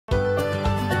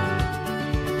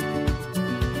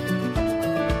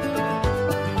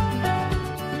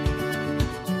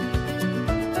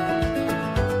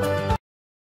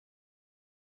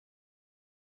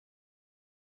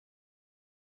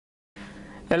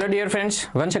Hello dear friends,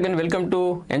 once again welcome to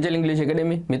angel English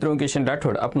academy. मित्रों, Kishan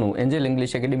Rathore आपનું angel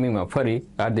English academy में फरी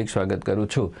हार्दिक स्वागत करूँ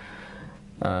छूँ।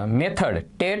 मेथड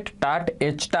टेट टाट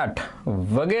एचटाट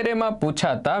वगैरह में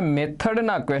पूछाता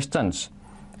मेथडना क्वेश्चन्स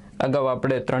अगाऊ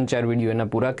આપણે 3-4 વિડીયો એના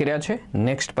પૂરા કર્યા છે।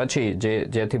 નેક્સ્ટ પછી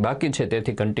જેથી બાકી છે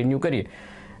તેથી કન્ટિન્યુ કરીએ।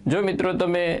 જો મિત્રો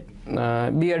તમે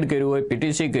બીએડ કર્યું હોય,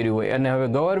 પીટીસી કર્યું હોય અને હવે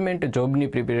ગવર્મેન્ટ જોબની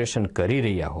પ્રિપેરેશન કરી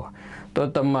રહ્યા હો તો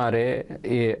તમારે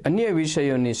એ અન્ય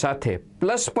વિષયોની સાથે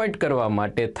પ્લસ પોઈન્ટ કરવા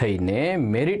માટે થઈને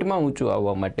મેરિટમાં ઊંચું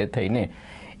આવવા માટે થઈને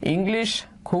ઇંગ્લિશ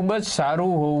ખૂબ જ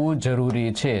સારું હોવું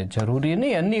જરૂરી છે। જરૂરી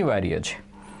નહીં, અનિવાર્ય છે।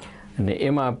 અને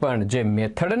એમાં પણ જે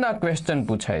મેથડના ક્વેશ્ચન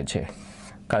પૂછાય છે,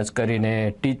 ખાસ કરીને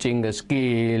ટીચિંગ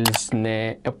સ્કિલ્સ ને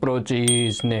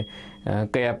એપ્રોચીસ ને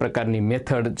કયા પ્રકારની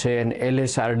મેથડ છે ને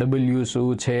LSRW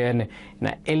શું છે ને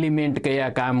એના એલિમેન્ટ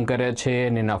કયા કામ કરે છે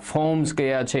ને એના ફોર્મ્સ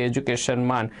કયા છે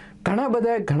એજ્યુકેશનમાં,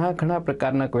 ઘણા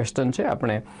પ્રકારના ક્વેશ્ચન છે।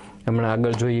 આપણે હમણાં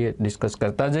આગળ જોઈએ, ડિસ્કસ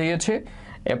કરતા જઈએ છીએ।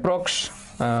 એપ્રોક્સ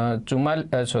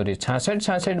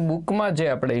 66 બુકમાં જે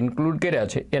આપણે ઇન્ક્લુડ કર્યા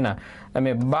છે એના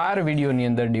અમે 12 વિડીયોની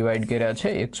અંદર ડિવાઈડ કર્યા છે।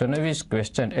 120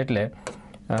 ક્વેશ્ચન એટલે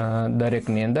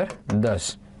દરેકની અંદર 10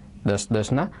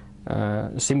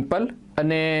 સિમ્પલ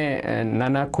અને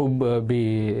નાના ખૂબ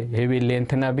બી હેવી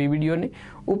લેન્થના બી વિડીયો નહીં।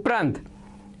 ઉપરાંત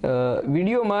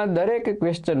વિડીયોમાં દરેક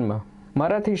ક્વેશ્ચનમાં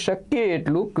મારાથી શક્ય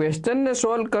એટલું ક્વેશ્ચનને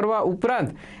સોલ્વ કરવા ઉપરાંત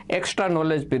એક્સ્ટ્રા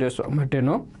નોલેજ પીરસવા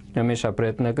માટેનો હંમેશા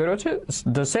પ્રયત્ન કર્યો છે।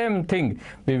 The same thing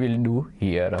we will do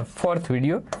here. Fourth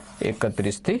video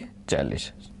 31 થી 40।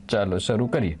 ચાલો શરૂ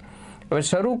કરીએ। હવે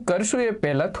શરૂ કરશું એ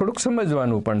પહેલાં થોડુંક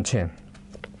સમજવાનું પણ છે।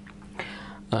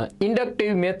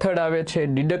 ઇન્ડક્ટિવ મેથડ આવે છે,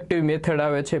 ડિડક્ટિવ મેથડ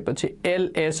આવે છે, પછી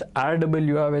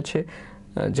LSRW આવે છે।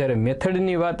 જ્યારે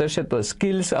મેથડની વાત હશે તો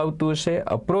સ્કિલ્સ આવતું હશે,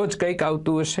 અપ્રોચ કંઈક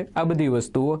આવતું હશે, આ બધી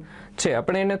વસ્તુઓ છે।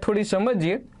 આપણે એને થોડી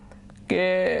સમજીએ કે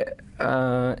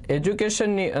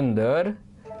એજ્યુકેશનની અંદર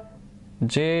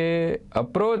જે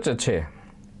અપ્રોચ છે,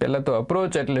 પહેલાં તો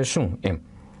અપ્રોચ એટલે શું એમ।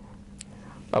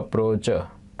 અપ્રોચ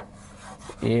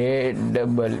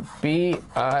APPROACH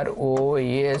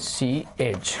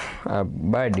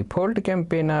બાય ડિફોલ્ટ કેમ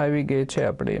પેન આવી ગઈ છે,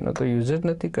 આપણે એનો તો યુઝ જ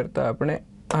નથી કરતા, આપણે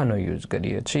આનો યુઝ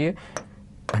કરીએ છીએ।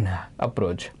 અને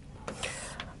અપ્રોચ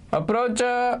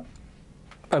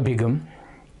અભિગમ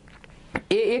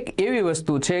એ એક એવી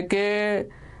વસ્તુ છે કે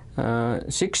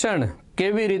શિક્ષણ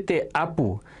કેવી રીતે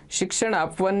આપવું, શિક્ષણ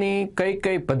આપવાની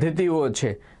કઈ પદ્ધતિઓ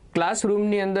છે,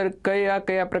 ક્લાસરૂમની અંદર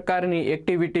કયા પ્રકારની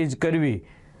એક્ટિવિટીઝ કરવી,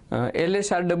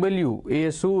 LSRW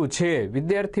એ શું છે,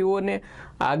 વિદ્યાર્થીઓને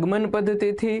આગમન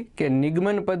પદ્ધતિથી કે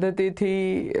નિગમન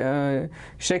પદ્ધતિથી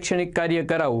શૈક્ષણિક કાર્ય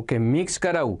કરાવવું કે મિક્સ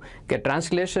કરાવવું કે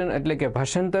ટ્રાન્સલેશન એટલે કે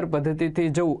ભાષાંતર પદ્ધતિથી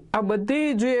જવું, આ બધી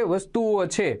જે વસ્તુઓ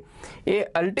છે એ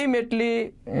અલ્ટિમેટલી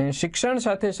શિક્ષણ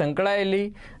સાથે સંકળાયેલી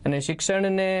અને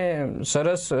શિક્ષણને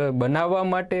સરસ બનાવવા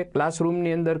માટે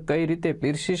ક્લાસરૂમની અંદર કઈ રીતે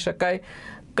પીરસી શકાય,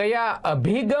 કયા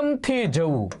અભિગમથી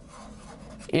જવું,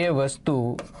 એ વસ્તુ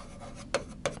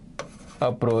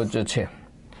અપ્રોચ છે।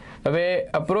 હવે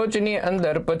અપ્રોચની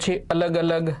અંદર પછી અલગ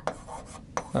અલગ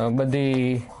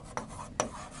બધી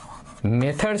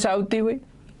મેથડ્સ આવતી હોય।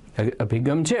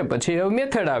 અભિગમ છે, પછી હવે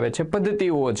મેથડ આવે છે,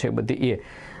 પદ્ધતિઓ છે બધી એ,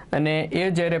 અને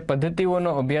એ જ્યારે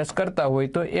પદ્ધતિઓનો અભ્યાસ કરતા હોય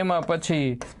તો એમાં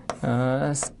પછી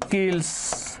સ્કિલ્સ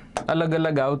અલગ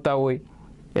અલગ આવતા હોય।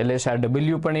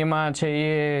 LSRW પણ એમાં છે,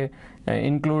 એ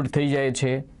ઇન્ક્લુડ થઈ જાય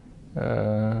છે।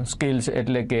 સ્કિલ્સ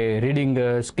એટલે કે રીડિંગ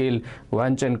સ્કિલ,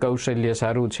 વાંચન કૌશલ્ય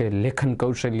સારું છે, લેખન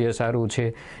કૌશલ્ય સારું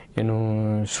છે,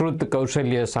 એનું શ્રુત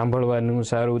કૌશલ્ય સાંભળવાનું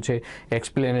સારું છે,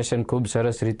 એક્સપ્લેનેશન ખૂબ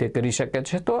સરસ રીતે કરી શકે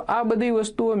છે। તો આ બધી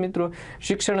વસ્તુઓ મિત્રો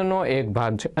શિક્ષણનો એક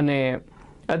ભાગ છે। અને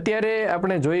અત્યારે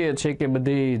આપણે જોઈએ છે કે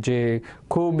બધી જે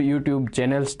ખૂબ યુટ્યુબ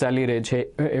ચેનલ્સ ચાલી રહી છે,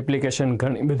 એપ્લિકેશન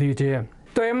ઘણી બધી છે,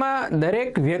 તો એમાં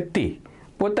દરેક વ્યક્તિ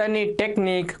પોતાની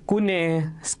ટેકનિક, કુને,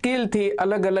 સ્કિલથી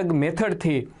અલગ અલગ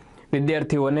મેથડથી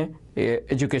વિદ્યાર્થીઓને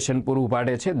એજ્યુકેશન પૂરું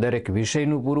પાડે છે, દરેક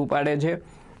વિષયનું પૂરું પાડે છે।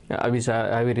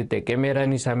 આવી રીતે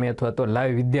કેમેરાની સામે અથવા તો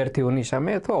લાઈવ વિદ્યાર્થીઓની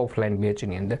સામે અથવા ઓફલાઈન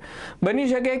બેચની અંદર બની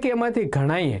શકે કે એમાંથી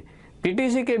ઘણાએ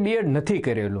પીટીસી કે બીએડ નથી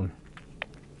કરેલું।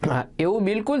 હા, એવું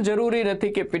બિલકુલ જરૂરી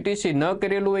નથી કે પીટીસી ન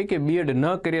કરેલું હોય કે બીએડ ન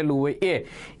કરેલું હોય એ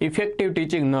ઇફેક્ટિવ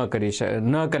ટીચિંગ ન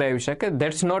કરાવી શકે।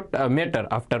 That's not matter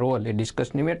after all, A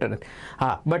ડિસ્કસની matter નથી।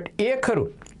 હા, બટ એ ખરું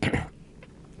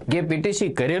કે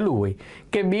પીટીસી કરેલું હોય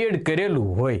કે બીએડ કરેલું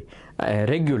હોય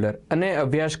રેગ્યુલર અને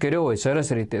અભ્યાસ કર્યો હોય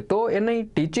સરસ રીતે, તો એની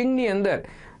ટીચિંગની અંદર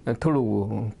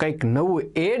થોડું કંઈક નવું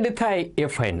એડ થાય એ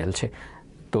ફાઇનલ છે।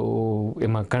 તો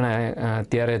એમાં ઘણા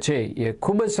અત્યારે છે એ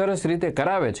ખૂબ જ સરસ રીતે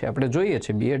કરાવે છે, આપણે જોઈએ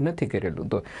છે, બીએડ નથી કરેલું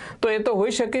તો એ તો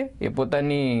હોઈ શકે, એ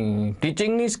પોતાની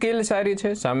ટીચિંગની સ્કિલ સારી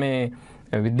છે, સામે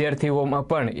વિદ્યાર્થીઓમાં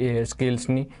પણ એ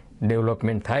સ્કિલ્સની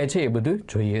ડેવલપમેન્ટ થાય છે, એ બધું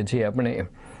જોઈએ છીએ આપણે।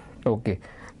 ઓકે,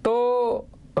 તો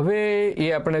હવે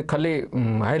એ આપણે ખાલી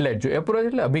હાઇલાઇટ જોઈએ. એપ્રોચ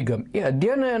એટલે અભિગમ, એ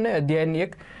અધ્યયન અને અધ્યયનની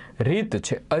એક રીત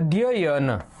છે.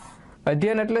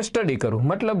 અધ્યયન એટલે સ્ટડી કરવું,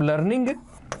 મતલબ લર્નિંગ,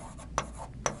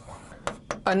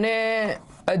 અને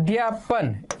અધ્યાપન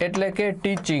એટલે કે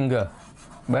ટીચિંગ,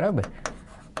 બરાબર,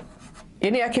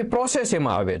 એની આખી પ્રોસેસ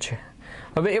એમાં આવે છે.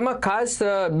 હવે એમાં ખાસ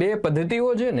બે પદ્ધતિઓ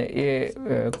છે ને એ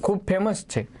ખૂબ ફેમસ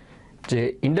છે, જે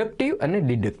ઇન્ડક્ટિવ અને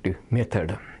ડિડક્ટિવ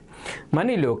મેથડ.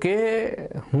 માની લો કે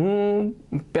હું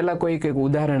પહેલાં કંઈક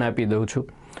ઉદાહરણ આપી દઉં છું,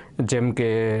 જેમ કે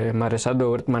મારે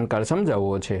સાદો વર્તમાન કાળ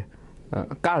સમજાવવો છે,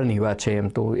 કાળની વાત છે, એમ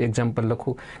તો એક્ઝામ્પલ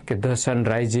લખું કે the sun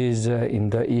rises in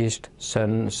the East,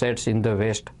 son sets in the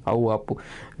waste, આવું આપું.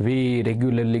 વી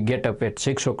regularly get up at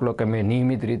 6 o'clock, અમે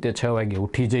નિયમિત રીતે 6 વાગે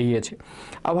ઉઠી જઈએ છીએ.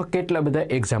 આવા કેટલા બધા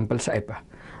એક્ઝામ્પલ્સ આપ્યા.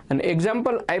 અને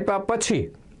એક્ઝામ્પલ આપ્યા પછી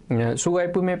શું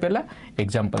આપ્યું મેં પહેલાં?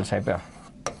 એક્ઝામ્પલ્સ આપ્યા.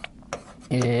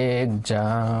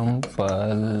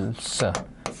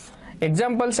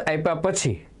 એક્ઝામ્પલ્સ આપ્યા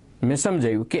પછી મેં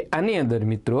સમજાયું કે આની અંદર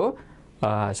મિત્રો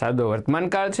સાદો વર્તમાન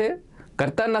કાળ છે,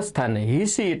 કર્તાના સ્થાને હી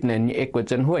સી ઇટ ને એક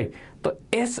વચન હોય તો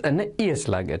એસ અને ઈએસ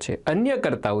લાગે છે. અન્ય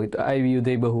કરતા હોય તો આઈ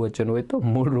વિયુધેય બહુવચન હોય તો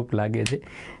મૂળ રૂપ લાગે છે.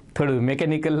 થોડું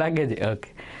મેકેનિકલ લાગે છે. ઓકે,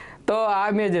 તો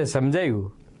આ મેં જે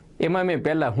સમજાયું એમાં મેં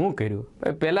પહેલાં શું કર્યું?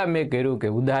 પહેલાં મેં કર્યું કે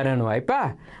ઉદાહરણો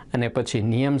આપ્યા અને પછી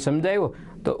નિયમ સમજાવ્યો.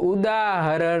 તો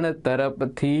ઉદાહરણ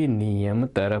તરફથી નિયમ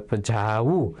તરફ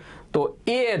જાવું, તો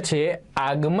એ છે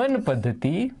આગમન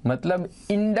પદ્ધતિ, મતલબ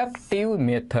ઇન્ડક્ટિવ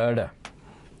મેથડ.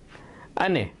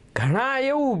 અને ઘણા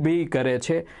એવું બી કરે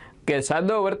છે કે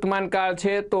સાદો વર્તમાન કાળ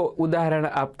છે તો ઉદાહરણ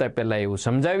આપતા પહેલાં એવું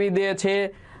સમજાવી દે છે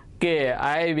કે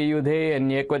આય વિયુધેય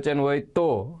અન્ય એકવચન હોય તો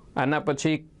આના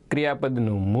પછી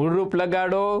ક્રિયાપદનું મૂળ રૂપ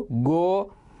લગાડો,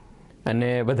 ગો અને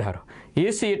વધારો.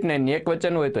 હી સી ઇટ ને એક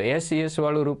વચન હોય તો એસ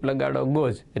વાળું રૂપ લગાડો,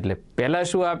 ગોઝ. એટલે પહેલાં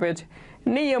શું આપે છે?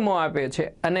 નિયમો આપે છે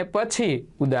અને પછી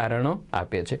ઉદાહરણો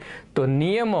આપે છે. તો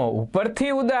નિયમો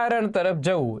ઉપરથી ઉદાહરણ તરફ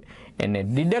જવું એને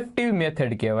ડિડક્ટિવ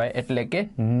મેથડ કહેવાય, એટલે કે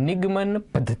નિગમન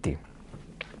પદ્ધતિ.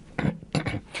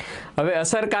 હવે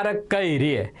અસરકારક કઈ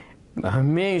રે?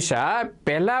 હંમેશા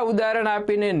પહેલા ઉદાહરણ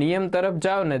આપીને નિયમ તરફ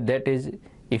જાઓ ને, દેટ ઇઝ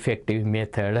ઇફેક્ટિવ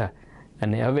મેથડ.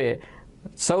 અને હવે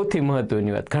સૌથી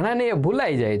મહત્વની વાત, ઘણાને એ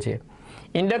ભૂલાઈ જાય છે,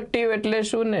 ઇન્ડક્ટિવ એટલે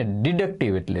શું ને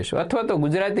ડિડક્ટિવ એટલે શું, અથવા તો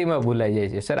ગુજરાતીમાં ભૂલાઈ જાય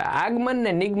છે. સર, આગમન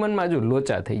ને નિગમનમાં જો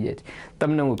લોચા થઈ જાય છે.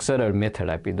 તમને હું સરળ મેથડ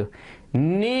આપી દઉં.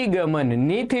 નિગમન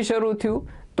નીથી શરૂ થયું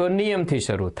તો નિયમથી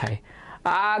શરૂ થાય.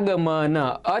 આગમન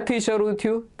અથી શરૂ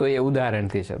થયું તો એ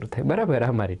ઉદાહરણથી શરૂ થાય. બરાબર,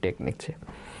 આ મારી ટેકનિક છે.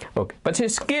 ઓકે, પછી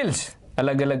સ્કિલ્સ,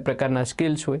 અલગ અલગ પ્રકારના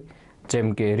સ્કિલ્સ હોય, જેમ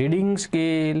કે reading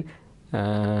skill,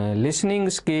 listening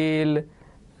skill,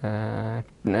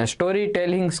 story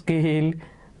telling skill,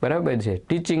 બરાબર છે,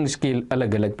 ટીચિંગ સ્કિલ,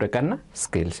 અલગ અલગ પ્રકારના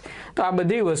સ્કિલ્સ. તો આ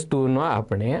બધી વસ્તુનો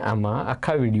આપણે આમાં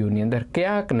આખા વિડીયોની અંદર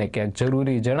ક્યાંક ને ક્યાંક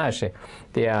જરૂરી જણાશે,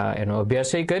 ત્યાં એનો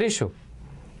અભ્યાસ કરીશું.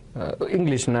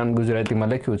 ઇંગ્લિશના ગુજરાતીમાં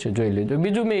લખ્યું છે, જોઈ લેજો.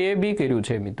 બીજું મેં એ બી કર્યું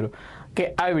છે મિત્રો કે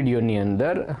આ વિડીયોની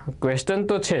અંદર ક્વેશ્ચન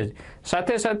તો છે જ,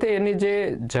 સાથે સાથે એની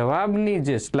જે જવાબની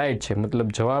જે સ્લાઇડ છે,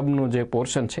 મતલબ જવાબનું જે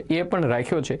પોર્શન છે એ પણ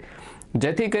રાખ્યો છે,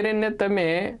 જેથી કરીને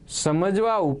તમે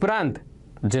સમજવા ઉપરાંત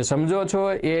જે સમજો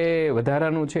છો એ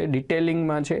વધારાનું છે,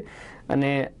 ડિટેલિંગમાં છે,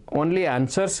 અને ઓનલી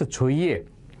આન્સર્સ જોઈએ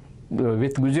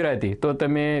વિથ ગુજરાતી તો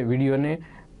તમે વિડીયોને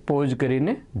પોઝ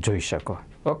કરીને જોઈ શકો.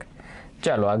 ઓકે,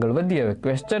 ચાલો આગળ વધીએ. હવે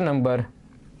ક્વેશ્ચન નંબર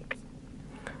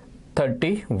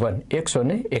 31,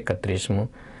 131.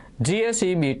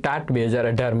 જીએસઈબી ટાટ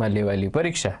 2018માં લેવાયેલી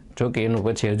પરીક્ષા, જોકે એનું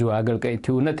પછી હજુ આગળ કંઈ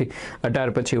થયું નથી.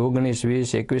 18 પછી 19,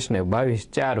 20, 21 ને 22,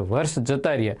 4 વર્ષ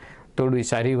જતા રહ્યા. થોડી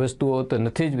સારી વસ્તુઓ તો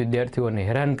નથી જ, વિદ્યાર્થીઓને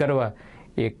હેરાન કરવા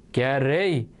એ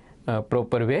ક્યારેય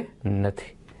પ્રોપર વે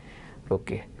નથી.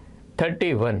 Okay,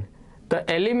 31. The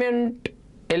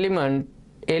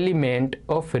element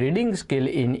of reading skill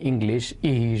in English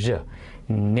is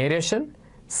narration,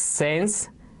 sense,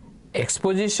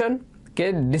 exposition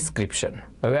કે description.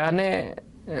 હવે આને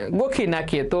ગોખી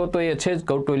નાખીએ તો એ છે જ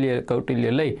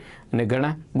કૌટિલ્ય લઈ અને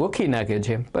ઘણા ગોખી નાખે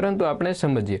છે, પરંતુ આપણે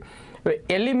સમજીએ. હવે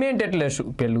એલિમેન્ટ એટલે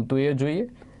શું, પેલું તો એ જોઈએ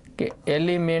કે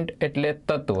એલિમેન્ટ એટલે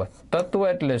તત્વ. તત્વ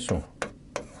એટલે શું?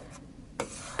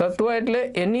 તત્વ એટલે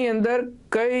એની અંદર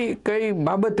કઈ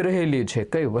બાબત રહેલી છે,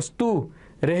 કઈ વસ્તુ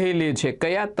રહેલી છે,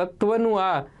 કયા તત્વનું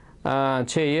આ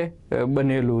છે એ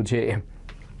બનેલું છે, એમ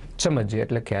સમજીએ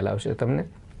એટલે ખ્યાલ આવશે તમને.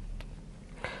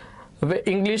 હવે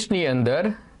ઇંગ્લિશની અંદર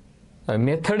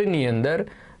મેથડની અંદર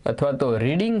અથવા તો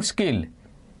રીડિંગ સ્કિલ,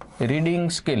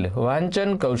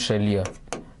 વાંચન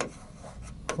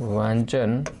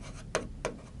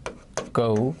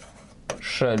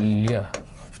કૌશલ્ય,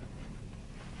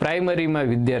 પ્રાઇમરીમાં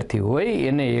વિદ્યાર્થી હોય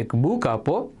એને એક બુક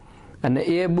આપો અને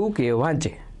એ બુક એ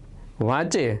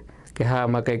વાંચે કે હા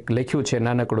આમાં કંઈક લખ્યું છે,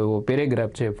 નાનકડો એવો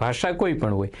પેરેગ્રાફ છે. ભાષા કોઈ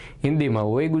પણ હોય, હિન્દીમાં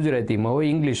હોય, ગુજરાતીમાં હોય,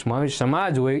 ઇંગ્લિશમાં હોય,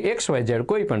 સમાજ હોય, XYZ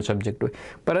કોઈ પણ સબ્જેક્ટ હોય,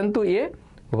 પરંતુ એ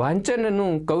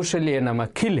વાંચનનું કૌશલ્ય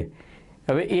એનામાં ખીલે.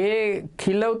 હવે એ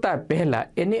ખીલવતા પહેલાં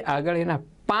એની આગળ એના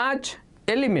 5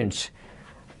 એલિમેન્ટ્સ,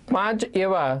 5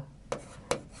 એવા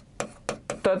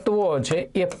તત્વો છે,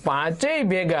 એ 5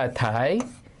 ભેગા થાય,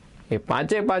 એ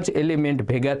 5 એલિમેન્ટ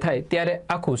ભેગા થાય ત્યારે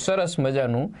આખું સરસ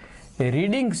મજાનું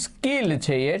રીડિંગ સ્કિલ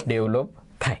છે એ ડેવલપ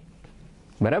થાય.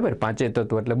 બરાબર? 5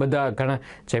 તત્વો એટલે બધા ઘણા,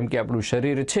 જેમ કે આપણું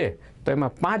શરીર છે તો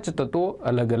એમાં 5 તત્વો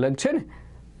અલગ અલગ છે ને,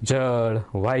 જળ,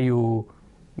 વાયુ,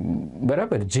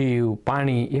 બરાબર, જીવ,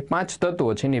 પાણી, એ 5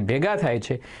 તત્વો છે ને ભેગા થાય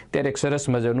છે ત્યારે એક સરસ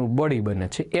મજાનું બોડી બને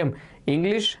છે. એમ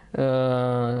ઇંગ્લિશ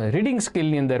રીડિંગ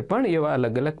સ્કિલની અંદર પણ એવા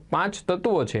અલગ અલગ 5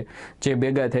 તત્વો છે જે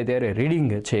ભેગા થાય ત્યારે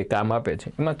રીડિંગ છે એ કામ આપે છે.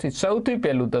 એમાંથી સૌથી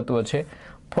પહેલું તત્વ છે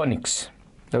ફોનિક્સ.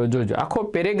 હવે જોજો, આખો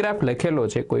પેરેગ્રાફ લખેલો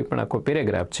છે, કોઈ પણ આખો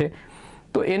પેરેગ્રાફ છે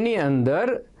તો એની અંદર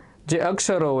જે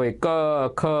અક્ષરો હોય ક,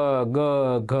 ખ, ગ,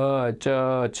 ઘ, ચ,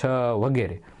 છ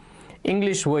વગેરે,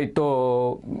 ઇંગ્લિશ હોય તો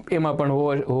એમાં પણ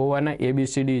હોવાના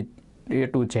ABCD A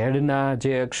to Z ના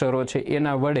જે અક્ષરો છે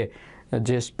એના વડે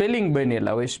જે સ્પેલિંગ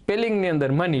બનેલા હોય, સ્પેલિંગની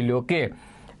અંદર માની લો કે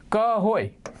ક હોય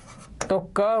તો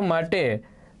ક માટે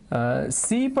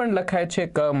C પણ લખાય છે,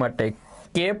 ક માટે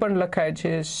કે પણ લખાય છે,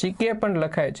 CK પણ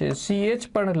લખાય છે, CH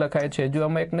પણ લખાય છે. જો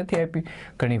આમાં એક નથી આપી,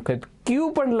 ઘણી વખત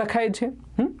Q પણ લખાય છે.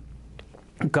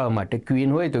 ક માટે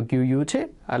ક્વીન હોય તો QU છે,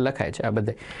 આ લખાય છે આ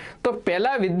બધા. તો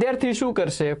પહેલા વિદ્યાર્થી શું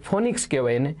કરશે? ફોનિક્સ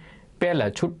કહેવાય એને. પહેલા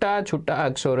છૂટા છૂટા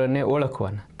અક્ષરોને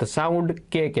ઓળખવાના. તો સાઉન્ડ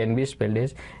કે કેન બી સ્પેલ્ડ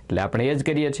એઝ, એટલે આપણે એ જ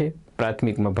કરીએ છીએ.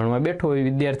 પ્રાથમિકમાં ભણવા બેઠો હોય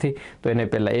વિદ્યાર્થી તો એને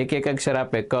પહેલા એક એક અક્ષર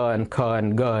આપે, કન,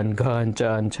 ખન, ગન, ઘન,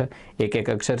 ચન, છ, એક એક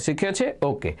અક્ષર શીખ્યો છે.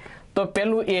 ઓકે, તો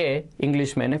પહેલું એ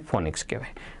ઇંગ્લિશમાં એને ફોનિક્સ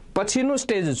કહેવાય. પછીનું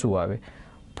સ્ટેજ શું આવે?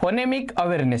 ફોનેમિક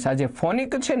અવેરનેસ. આ જે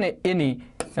ફોનિક છે ને એની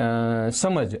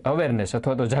સમજ, અવેરનેસ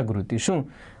અથવા તો જાગૃતિ. શું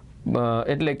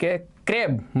એટલે કે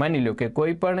ક્રેબ, માની લો કે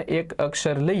કોઈ પણ એક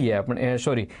અક્ષર લઈએ આપણે,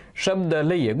 શબ્દ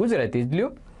લઈએ, ગુજરાતી જ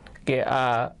લ્યો, કે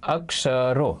આ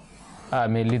અક્ષરો આ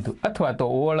મેં લીધું, અથવા તો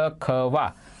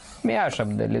ઓળખવા મેં આ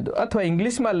શબ્દ લીધો, અથવા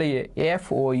ઇંગ્લિશમાં લઈએ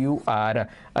FOUR,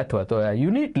 અથવા તો આ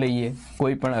યુનિટ લઈએ,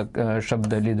 કોઈ પણ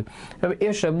શબ્દ લીધું. હવે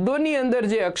એ શબ્દોની અંદર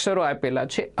જે અક્ષરો આપેલા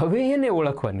છે હવે એને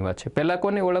ઓળખવાની વાત છે. પહેલાં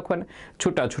કોને ઓળખવાના?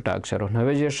 છૂટા છૂટા અક્ષરો.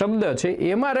 હવે જે શબ્દ છે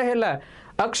એમાં રહેલા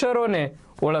અક્ષરોને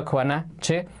ઓળખવાના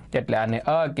છે. એટલે આને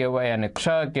અ કહેવાય, આને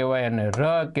ક્ષ કહેવાય, આને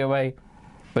ર કહેવાય,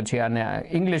 પછી આને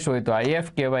ઇંગ્લિશ હોય તો આ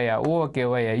F કહેવાય, આ O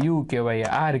કહેવાય, આ U કહેવાય,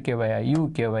 આ R કહેવાય, આ U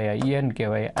કહેવાય, આ N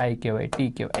કહેવાય, I કહેવાય, T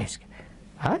કહેવાય, S કહેવાય.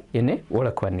 હા, એને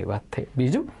ઓળખવાની વાત થઈ.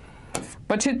 બીજું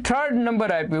પછી 3rd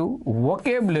નંબર આપ્યું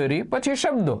વોકેબ્યુલરી, પછી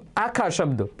શબ્દો, આખા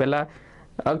શબ્દો. પહેલા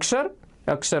અક્ષર,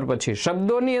 અક્ષર પછી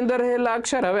શબ્દોની અંદર રહેલા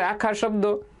અક્ષર, હવે આખા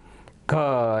શબ્દો.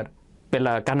 ઘર,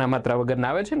 પેલા કાના માત્રા વગરના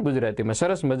આવે છે ને ગુજરાતીમાં,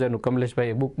 સરસ મજાનું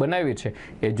કમલેશભાઈએ બુક બનાવી છે,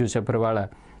 એજુ સફરવાળા,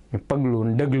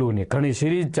 પગલું ડગલું ને ઘણી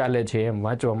સિરીઝ ચાલે છે એમ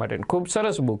વાંચવા માટે, ખૂબ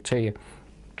સરસ બુક છે એ.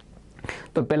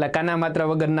 તો પેલા કાના માત્રા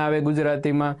વગરના આવે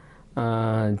ગુજરાતીમાં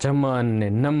જમન ને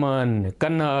નમન ને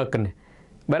કનક ને,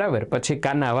 બરાબર, પછી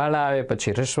કાનાવાળા આવે,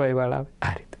 પછી રસવાઈવાળા આવે,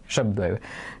 આ રીતે શબ્દો આવે.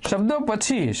 શબ્દો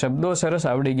પછી, શબ્દો સરસ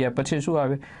આવડી ગયા પછી શું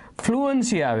આવે?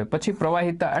 ફ્લુઅન્સી આવે, પછી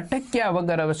પ્રવાહિતા અટક્યા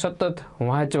વગર હવે સતત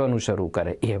વાંચવાનું શરૂ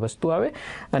કરે, એ વસ્તુ આવે.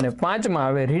 અને 5માં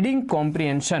આવે રીડિંગ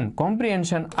કોમ્પ્રિહેન્શન.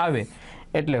 કોમ્પ્રિહેન્શન આવે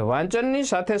એટલે વાંચનની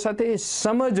સાથે સાથે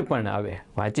સમજ પણ આવે.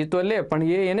 વાંચી તો લે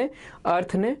પણ એને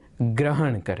અર્થને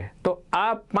ગ્રહણ કરે. તો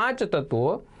આ 5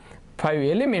 તત્વો, 5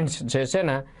 એલિમેન્ટ્સ જે છે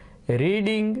ને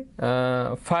reading,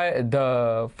 the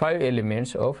 5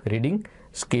 elements of reading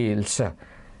skills.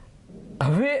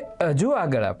 હવે હજુ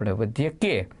આગળ આપણે વધીએ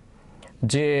કે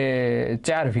જે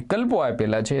 4 વિકલ્પો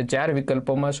આપેલા છે, 4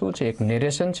 વિકલ્પોમાં શું છે? એક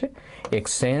નેરેશન છે, એક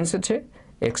સેન્સ છે,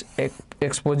 એક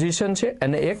એક્સપોઝિશન છે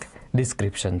અને એક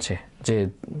ડિસ્ક્રિપ્શન છે. જે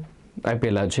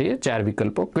આપેલા છે એ 4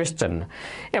 વિકલ્પો ક્વેશ્ચનના.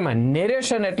 એમાં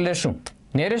નેરેશન એટલે શું?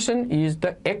 Narration is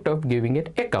the act of giving an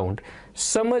account.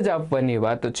 સમજ આપવાની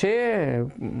વાત છે.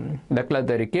 દાખલા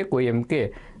તરીકે કોઈ એમ કે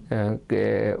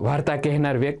વાર્તા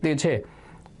કહેનાર વ્યક્તિ છે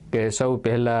કે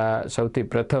સૌથી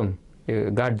પ્રથમ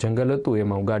ગાઢ જંગલ હતું,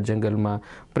 એમાં હું ગાઢ જંગલમાં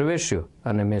પ્રવેશ્યો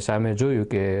અને મેં સામે જોયું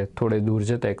કે થોડે દૂર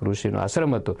જતા એક ઋષિનો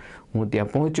આશ્રમ હતો, હું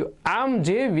ત્યાં પહોંચ્યો. આમ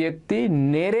જે વ્યક્તિ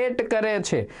નેરેટ કરે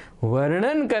છે,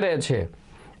 વર્ણન કરે છે,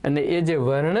 અને એ જે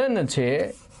વર્ણન છે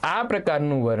આ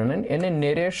પ્રકારનું વર્ણન એને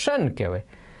નેરેશન કહેવાય.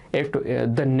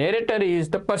 The narrator is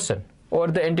the person or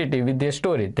the entity with the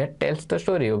story that tells the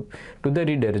story to the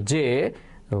reader. જે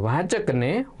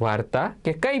વાચકને વાર્તા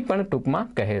કે કંઈ પણ ટૂંકમાં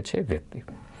કહે છે વ્યક્તિ.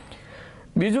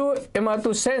 બીજું એમાં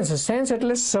હતું સેન્સ. સેન્સ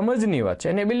એટલે સમજની વાત છે.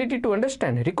 N ability to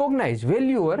understand, recognise,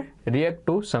 value or react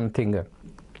two something.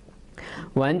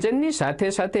 વાંચનની સાથે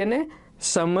સાથે એને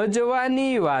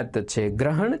સમજવાની વાત છે,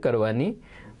 ગ્રહણ કરવાની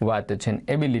વાત છે.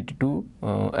 Ability to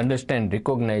understand,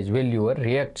 recognise, value or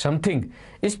react something,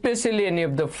 specially any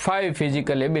of the 5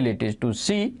 physical abilities two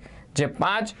C, જે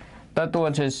 5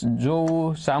 તત્વો છે,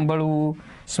 જોવું, સાંભળવું,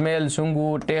 સ્મેલ,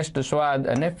 સૂંઘવું, ટેસ્ટ, સ્વાદ,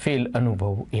 અને ફીલ,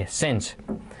 અનુભવવું, એ સેન્સ.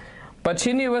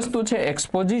 પછીની વસ્તુ છે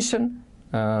એક્સપોઝિશન,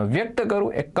 વ્યક્ત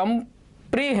કરવું, એ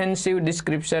કમ્પ્રિહેન્સિવ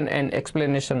description and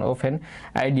explanation of an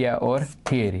idea or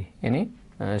theory, એની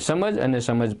સમજ અને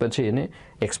સમજ પછી એને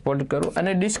એક્સપોર્ટ કરવું.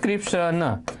 અને ડિસ્ક્રિપ્શન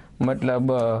મતલબ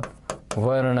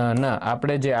વર્ણન,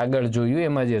 આપણે જે આગળ જોયું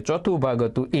એમાં જે ચોથું ભાગ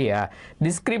હતું એ આ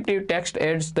descriptive text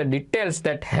ads the details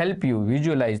that help you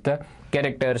visualise the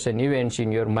characters and events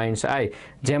in your minds આઈ.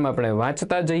 જેમ આપણે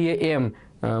વાંચતા જઈએ એમ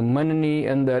મનની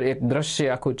અંદર એક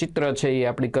દ્રશ્ય, આખું ચિત્ર છે એ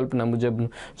આપણી કલ્પના મુજબ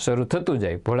શરૂ થતું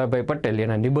જાય. ભોળાભાઈ પટેલ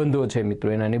એના નિબંધો છે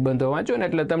મિત્રો, એના નિબંધો વાંચો ને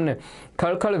એટલે તમને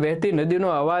ખળખળ વહેતી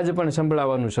નદીનો અવાજ પણ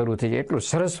સંભળાવવાનું શરૂ થઈ જાય. એટલું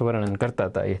સરસ વર્ણન કરતા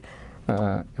હતા એ.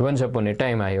 Once upon A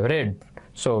time I have red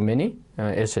so many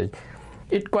એસેજ.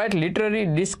 It quite literary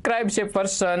describes A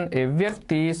person, એ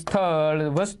વ્યક્તિ, સ્થળ,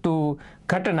 વસ્તુ,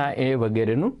 ઘટના એ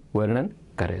વગેરેનું વર્ણન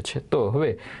કરે છે. તો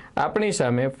હવે આપણી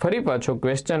સામે ફરી પાછો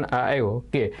ક્વેશ્ચન આ આવ્યો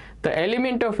કે the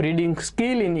element of reading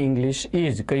skill in English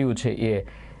is, કયું છે એ?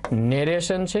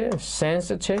 નેરેશન છે,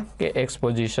 સેન્સ છે કે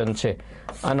એક્સપોઝિશન છે?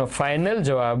 આનો ફાઇનલ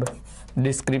જવાબ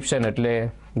ડિસ્ક્રિપ્શન,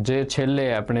 એટલે જે છેલ્લે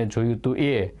આપણે જોયું હતું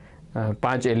એ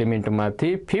 5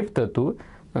 એલિમેન્ટમાંથી 5th હતું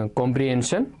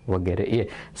કોમ્પ્રિહેન્શન વગેરે. એ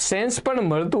સેન્સ પણ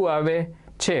મળતું આવે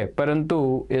છે,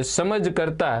 પરંતુ એ સમજ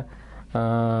કરતાં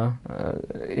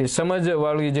એ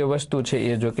સમજવાળી જે વસ્તુ છે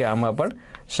એ જો કે આમાં પણ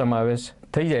સમાવેશ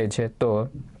થઈ જાય છે. તો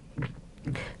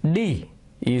D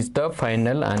is the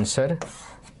final answer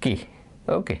key.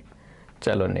 Okay,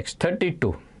 ચાલો નેક્સ્ટ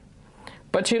 32.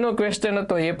 પછીનો ક્વેશ્ચન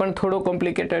હતો એ પણ થોડો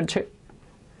કોમ્પ્લિકેટેડ છે.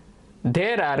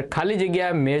 ધેર આર ખાલી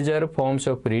જગ્યા major forms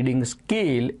of reading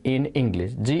skill in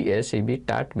English, GSEB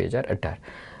TAT 2018.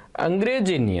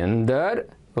 અંગ્રેજીની અંદર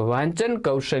વાંચન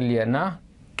કૌશલ્યના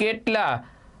કેટલા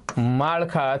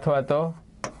માળખા અથવા તો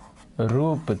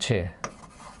રૂપ છે?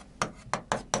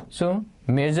 શું?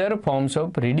 Major forms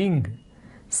of reading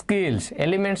skills,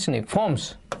 એલિમેન્ટ્સની forms,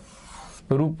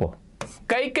 રૂપો.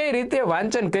 કઈ કઈ રીતે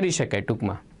વાંચન કરી શકાય?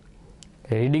 ટૂંકમાં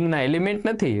રીડિંગના એલિમેન્ટ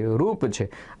નથી, રૂપ છે.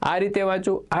 આ રીતે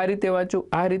વાંચું, આ રીતે વાંચું,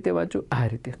 આ રીતે વાંચું, આ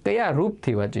રીતે. કયા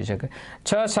રૂપથી વાંચી શકાય?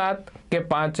 6, 7 કે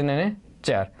 5 ને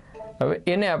 4. હવે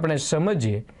એને આપણે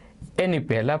સમજીએ એની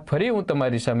પહેલાં ફરી હું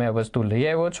તમારી સામે આ વસ્તુ લઈ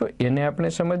આવ્યો છું, એને આપણે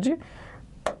સમજીએ.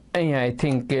 અહીંયા આઈ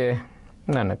થિંક કે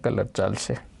ના કલર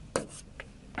ચાલશે.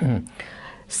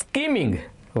 સ્કીમિંગ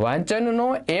વાંચનનો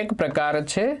એક પ્રકાર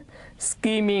છે.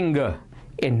 સ્કીમિંગ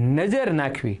એ નજર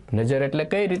નાખવી. નજર એટલે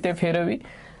કઈ રીતે ફેરવવી?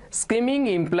 Skimming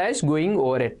implies going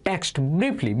over a text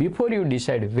briefly before you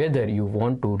decide whether you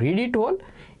want to read it all.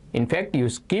 In fact, you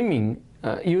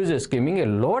use skimming a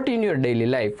lot in your daily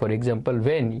life. For example,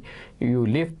 when you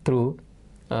lift through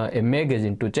a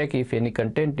magazine to check if any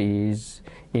content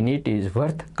in it is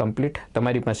worth complete.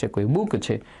 તમારી પાસે કોઈ book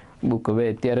છે, book હવે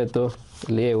અત્યારે તો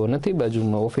લઈ આવ્યો નથી,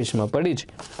 બાજુમાં ઓફિસમાં પડી છે,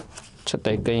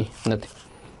 છતાંય કંઈ નથી.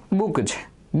 બુક છે,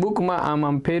 બુકમાં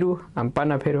આમ ફેરવું, આમ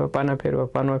પાના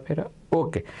ફેરવા.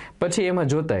 ઓકે, પછી એમાં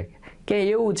જોતા કે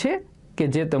એવું છે કે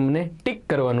જે તમને ટીક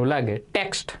કરવાનું લાગે,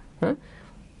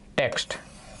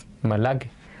 ટેક્સ્ટમાં લાગે,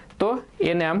 તો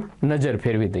એને આમ નજર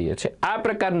ફેરવી દઈએ છે. આ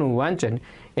પ્રકારનું વાંચન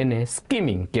એને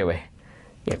સ્કીમિંગ કહેવાય.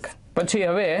 એક પછી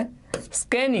હવે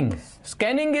scanning.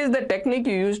 Scanning is the technique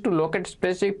you use to locate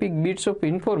specific bits of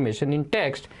information in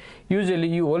text. Usually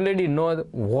you already know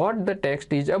what the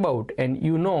text is about and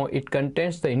you know it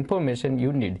contains the information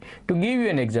you need. To give you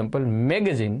an example,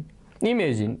 imagine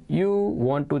you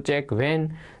want to check when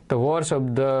the wars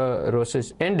of the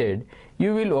Roses ended.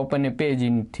 You will open a page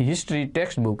in the history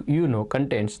textbook you know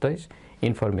contains this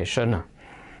information.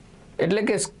 એટલે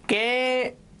કે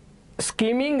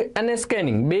skimming અને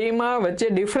scanning બેમાં વચ્ચે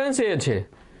difference એ છે,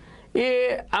 એ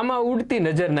આમાં ઉડતી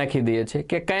નજર નાખી દઈએ છે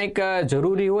કે કાંઈક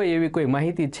જરૂરી હોય એવી કોઈ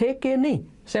માહિતી છે કે નહીં.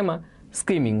 શેમાં?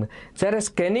 સ્કીમિંગમાં. જ્યારે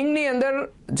સ્કેનિંગની અંદર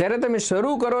જ્યારે તમે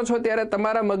શરૂ કરો છો ત્યારે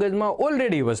તમારા મગજમાં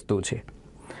ઓલરેડી વસ્તુ છે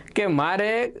કે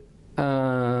મારે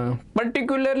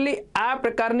પર્ટિક્યુલરલી આ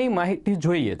પ્રકારની માહિતી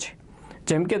જોઈએ છે.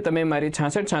 જેમ કે તમે મારી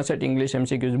 66 ઇંગ્લિશ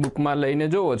MCQs બુકમાં લઈને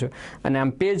જોવો છો અને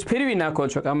આમ પેજ ફેરવી નાખો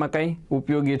છો કે આમાં કંઈ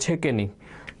ઉપયોગી છે કે નહીં,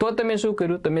 તો તમે શું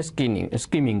કર્યું? તમે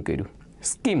સ્કીમ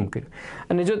કર્યું.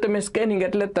 અને જો તમે સ્કેનિંગ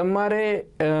એટલે તમારે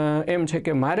એમ છે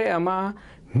કે મારે આમાં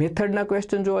મેથડના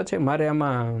ક્વેશ્ચન જોવા છે, મારે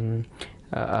આમાં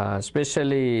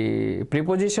સ્પેશિયલી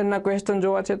પ્રિપોઝિશનના ક્વેશ્ચન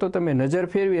જોવા છે તો તમે નજર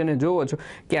ફેરવી અને જોવો છો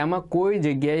કે આમાં કઈ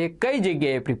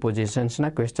જગ્યાએ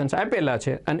પ્રિપોઝિશન્સના ક્વેશ્ચન્સ આપેલા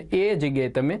છે અને એ જગ્યાએ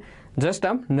તમે જસ્ટ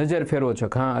આમ નજર ફેરવો છો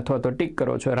હા અથવા તો ટીક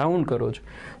કરો છો, રાઉન્ડ કરો છો.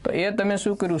 તો એ તમે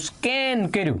શું કર્યું? સ્કેન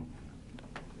કર્યું,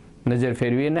 નજર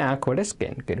ફેરવીને આંખ વડે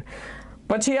સ્કેન કર્યું.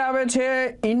 પછી આવે છે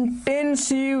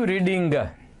ઇન્ટેન્સિવ રીડિંગ.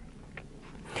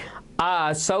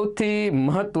 આ સૌથી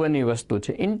મહત્વની વસ્તુ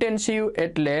છે. ઇન્ટેન્સિવ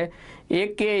એટલે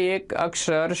એકે એક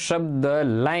અક્ષર, શબ્દ,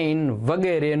 લાઈન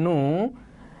વગેરેનું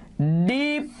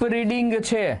ડીપ રીડિંગ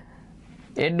છે.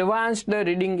 Advanced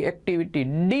reading activity,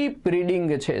 deep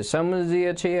reading છે.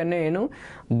 સમજીએ છીએ અને એનું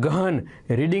ગહન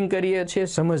રીડિંગ કરીએ છીએ,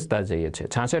 સમજતા જઈએ છીએ.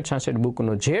 66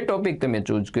 બુકનો જે ટોપિક તમે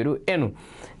ચૂઝ કર્યું એનું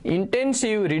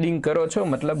ઇન્ટેન્સિવ રીડિંગ કરો છો,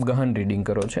 મતલબ ગહન રીડિંગ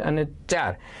કરો છો. અને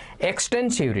 4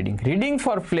 extensive reading, reading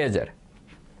four pleasure.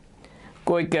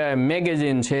 કોઈક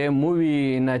મેગેઝિન છે,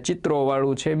 મૂવીના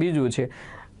ચિત્રોવાળું છે, બીજું છે,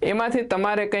 એમાંથી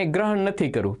તમારે કંઈ ગ્રહણ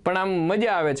નથી કરવું, પણ આમ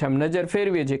મજા આવે છે, આમ નજર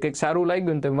ફેરવીએ છીએ, કંઈક સારું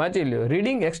લાગ્યું ને તમે વાંચી લો.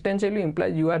 Reading એક્સટેન્સિવલી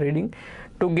implies you are reading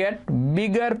two gate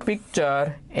bigger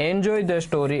picture, enjoy the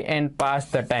story and pass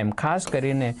the time. ખાસ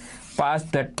કરીને પાસ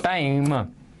ધ ટાઈમ,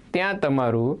 ત્યાં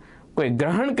તમારું કોઈ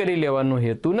ગ્રહણ કરી લેવાનો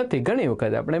હેતુ નથી. ઘણી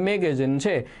વખત આપણે મેગેઝિન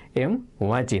છે એમ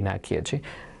વાંચી નાખીએ છીએ.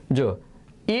 જો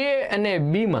એ અને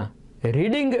બીમાં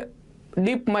રીડિંગ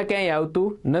ડીપમાં ક્યાંય આવતું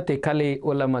નથી, ખાલી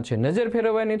ઓલામાં છે નજર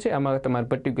ફેરવવાની છે. આમાં તમારે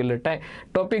પર્ટિક્યુલર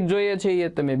ટોપિક જોઈએ છે એ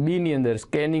તમે બીની અંદર,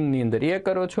 સ્કેનિંગની અંદર એ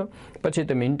કરો છો. પછી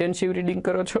તમે ઇન્ટેન્સિવ રીડિંગ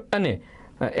કરો છો અને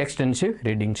એક્સટેન્સિવ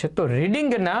રીડિંગ છે. તો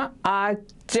રીડિંગના આ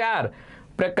 4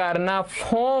 પ્રકારના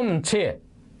ફોર્મ છે.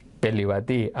 પહેલી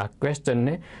વાત એ આ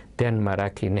ક્વેશ્ચનને ધ્યાનમાં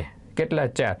રાખીને. કેટલા?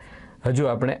 4. હજુ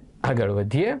આપણે આગળ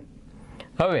વધીએ.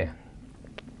 હવે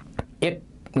એક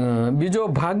બીજો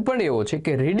ભાગ પણ એવો છે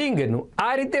કે રીડિંગનું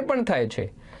આ રીતે પણ થાય છે.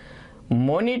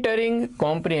 મોનિટરિંગ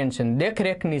કોમ્પ્રિહેન્શન,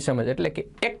 દેખરેખની સમજ, એટલે કે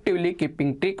actively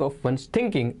keeping trick of once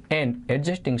thinking and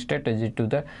adjusting strategy to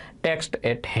the text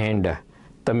at hand.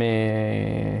 તમે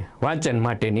વાંચન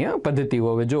માટેની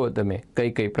પદ્ધતિઓ હવે જુઓ તમે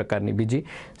કઈ પ્રકારની બીજી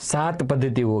 7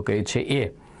 પદ્ધતિઓ કઈ છે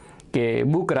એ, કે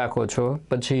બુક રાખો છો,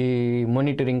 પછી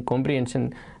મોનિટરિંગ કોમ્પ્રિહેન્શન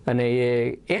અને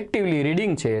એ એક્ટિવલી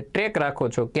રીડિંગ છે, ટ્રેક રાખો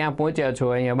છો, ક્યાં પહોંચ્યા છો,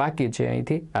 અહીંયા બાકી છે,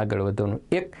 અહીંથી આગળ વધવાનું.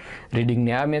 એક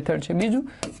રીડિંગની આ મેથડ છે. બીજું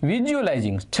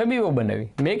વિઝ્યુઅલાઇઝિંગ, છબીઓ બનાવી,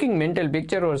 making mental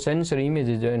picture or sensory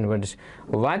images and words.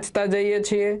 વાંચતા જઈએ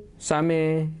છીએ,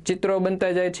 સામે ચિત્રો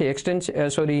બનતા જાય છે.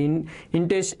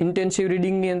 ઇન્ટેન્સિવ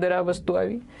રીડિંગની અંદર આ વસ્તુ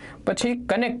આવી. પછી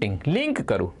કનેક્ટિંગ, લિંક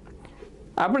કરવું.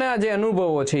 આપણે આ જે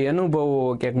અનુભવો છે,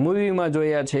 અનુભવો ક્યાંક મૂવીમાં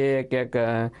જોયા છે, ક્યાંક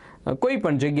કોઈ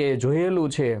પણ જગ્યાએ જોયેલું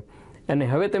છે, અને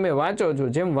હવે તમે વાંચો છો.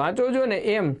 જેમ વાંચો છો ને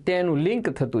એમ ત્યાં એનું લિંક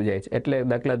થતું જાય છે. એટલે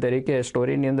દાખલા તરીકે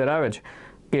સ્ટોરીની અંદર આવે છે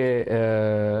કે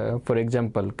ફોર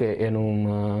એક્ઝામ્પલ કે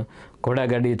એનું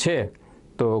ઘોડાગાડી છે,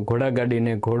 તો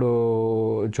ઘોડાગાડીને ઘોડો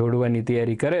જોડવાની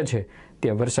તૈયારી કરે છે,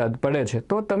 ત્યાં વરસાદ પડે છે,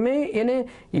 તો તમે એને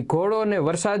એ ઘોડો ને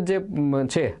વરસાદ જે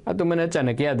છે, આ તો મને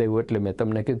અચાનક યાદ આવ્યું એટલે મેં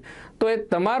તમને કીધું. તો એ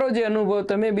તમારો જે અનુભવ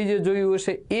તમે બીજે જોયું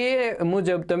હશે એ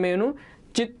મુજબ તમે એનું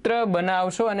ચિત્ર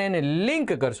બનાવશો અને એને લિંક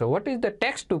કરશો. What is the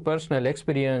text two personal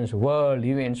experience, world,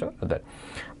 events ઓર અધર.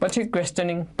 પછી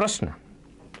ક્વેશ્ચનિંગ, પ્રશ્ન.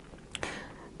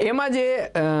 એમાં જે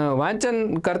વાંચન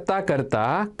કરતા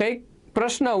કંઈક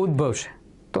પ્રશ્ન ઉદ્ભવશે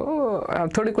તો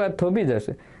થોડીક વાર થોભી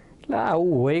જશે, એટલે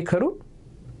આવું હોય ખરું.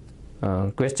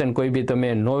 ક્વેશ્ચન કોઈ બી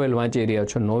તમે નોવેલ વાંચી રહ્યા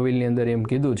છો, નોવેલની અંદર એમ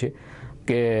કીધું છે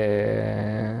કે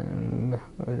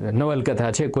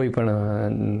નવલકથા છે કોઈ પણ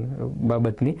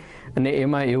બાબતની, અને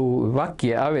એમાં એવું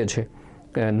વાક્ય આવે છે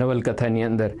નવલકથાની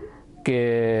અંદર કે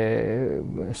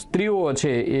સ્ત્રીઓ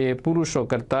છે એ પુરુષો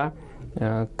કરતાં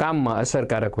કામમાં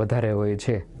અસરકારક વધારે હોય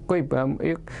છે. કોઈ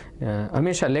એક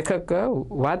હંમેશા લેખક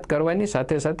વાત કરવાની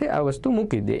સાથે સાથે આ વસ્તુ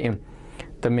મૂકી દે એમ.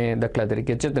 તમે દાખલા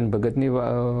તરીકે ચેતન ભગતની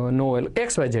નોવેલ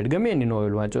XYZ ગમે એની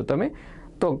નોવેલ વાંચો તમે,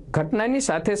 તો ઘટનાની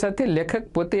સાથે સાથે લેખક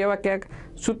પોતે એવા ક્યાંક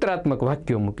સૂત્રાત્મક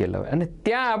વાક્યો મૂકેલા હોય અને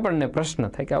ત્યાં આપણને પ્રશ્ન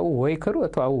થાય કે આવું હોય ખરું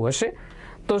અથવા આવું હશે.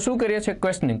 તો શું કરીએ છીએ?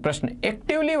 ક્વેશ્ચનિંગ, પ્રશ્ન.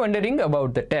 Actively wandering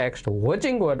about the text,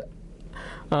 watching or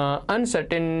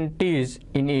uncertainties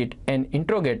in it and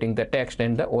interrogating the text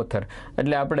and the author.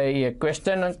 એટલે આપણે એ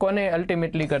ક્વેશ્ચન કોને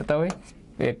અલ્ટિમેટલી કરતા હોય?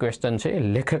 એ ક્વેશ્ચન છે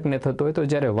લેખકને થતો હોય. તો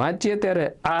જ્યારે વાંચીએ ત્યારે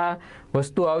આ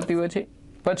વસ્તુ આવતી હોય છે.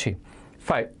 પછી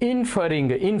 5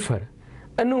 ઇન્ફરિંગ, ઇન્ફર,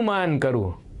 અનુમાન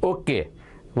કરવું. ઓકે,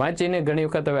 વાંચીને ઘણી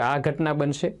વખત હવે આ ઘટના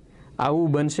બનશે,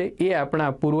 આવું બનશે, એ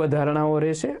આપણા પૂર્વધારણાઓ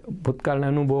રહેશે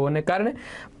ભૂતકાળના અનુભવોને કારણે.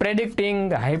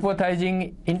 પ્રેડિક્ટિંગ, હાઇપોથાઇઝિંગ,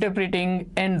 ઇન્ટરપ્રિટિંગ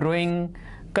and drawing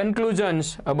conclusions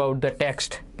about the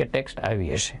text, કે ટેક્સ્ટ આવી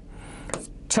હશે.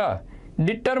 6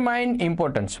 ડિટરમાઇન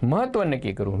ઇમ્પોર્ટન્સ, મહત્વ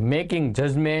નક્કી કરવું. મેકિંગ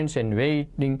જજમેન્ટ્સ એન્ડ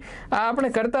વેઇટિંગ, આ આપણે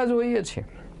કરતા જ હોઈએ છીએ.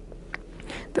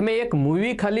 તમે એક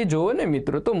મૂવી ખાલી જોવો ને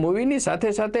મિત્રો, તો મૂવીની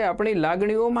સાથે સાથે આપણી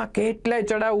લાગણીઓમાં કેટલાય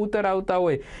ચડાવ ઉતર આવતા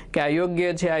હોય કે આ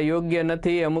યોગ્ય છે, આ યોગ્ય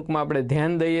નથી. અમુકમાં આપણે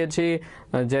ધ્યાન દઈએ છીએ,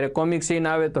 જ્યારે કોમિક સીન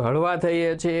આવે તો હળવા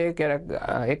થઈએ છીએ, ક્યારેક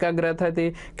એકાગ્રતાથી,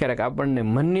 ક્યારેક આપણને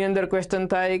મનની અંદર ક્વેશ્ચન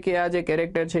થાય કે આ જે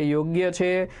કેરેક્ટર છે યોગ્ય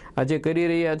છે, આ જે કરી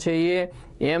રહ્યા છે એ.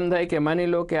 એમ થાય કે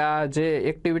માની લો કે આ જે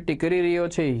એક્ટિવિટી કરી રહ્યો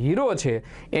છે હીરો છે,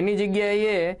 એની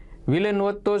જગ્યાએ વિલન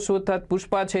હોત તો શું થાત?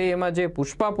 પુષ્પા છે, એમાં જે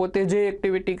પુષ્પા પોતે જે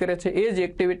એક્ટિવિટી કરે છે એ જ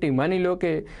એક્ટિવિટી માની લો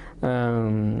કે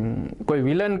કોઈ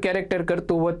વિલન કેરેક્ટર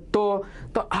કરતું હોત તો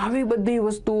આવી બધી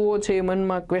વસ્તુઓ છે એ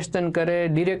મનમાં ક્વેશ્ચન કરે,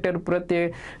 ડિરેક્ટર પ્રત્યે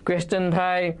ક્વેશ્ચન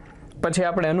થાય, પછી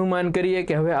આપણે અનુમાન કરીએ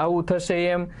કે હવે આવું થશે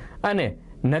એમ, અને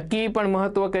નક્કી પણ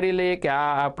મહત્વ કરી લઈએ કે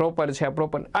આ પ્રોપર છે, આ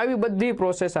પ્રોપર. આવી બધી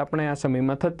પ્રોસેસ આપણે આ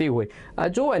સમયમાં થતી હોય. આ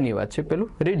જોવાની વાત છે, પેલું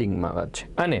રીડિંગમાં વાત છે.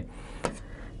 અને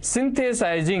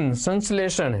synthesizing,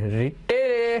 સંશ્લેષણ,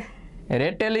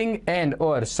 retelling and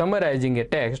or summarizing a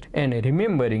text and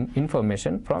remembering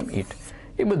information from it.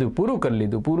 એ બધું પૂરું કરી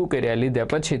લીધું. પૂરું કર્યા લીધા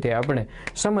પછી તે આપણે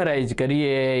સમરાઇઝ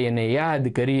કરીએ, એને યાદ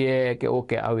કરીએ કે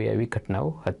ઓકે આવી ઘટનાઓ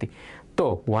હતી. તો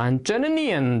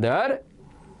વાંચનની અંદર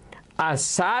આ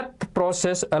 7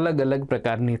 પ્રોસેસ અલગ અલગ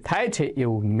પ્રકારની થાય છે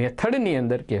એવું મેથડની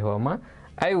અંદર કહેવામાં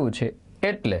આવ્યું છે.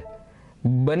 એટલે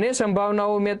બંને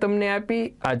સંભાવનાઓ મેં તમને આપી.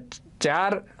 આ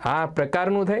 4 આ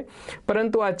પ્રકારનું થાય,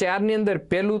 પરંતુ આ 4ની અંદર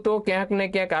પહેલું તો ક્યાંક ને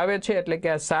ક્યાંક આવે છે, એટલે કે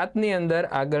આ 7ની અંદર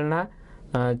આગળના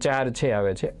 4 છે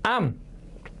આવે છે. આમ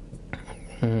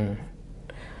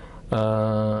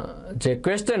જે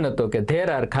ક્વેશ્ચન હતો કે ધેર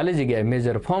આર ખાલી જગ્યા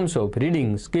major forms of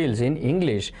reading skills in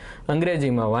English,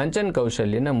 અંગ્રેજીમાં વાંચન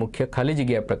કૌશલ્યના મુખ્ય ખાલી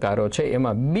જગ્યા પ્રકારો છે.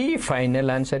 એમાં બી ફાઇનલ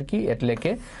આન્સર કી, એટલે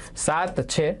કે 7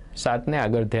 છે, 7ને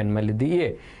આગળ ધ્યાનમાં લીધી. એ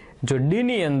જો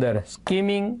ડીની અંદર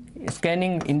સ્કેનિંગ,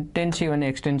 ઇન્ટેન્સિવ અને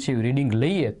એક્સટેન્સિવ રીડિંગ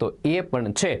લઈએ તો એ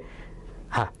પણ છે.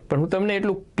 હા, પણ હું તમને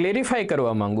એટલું ક્લેરિફાય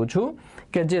કરવા માંગુ છું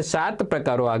કે જે 7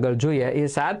 પ્રકારો આગળ જોયા એ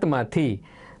 7માંથી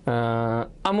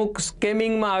અમુક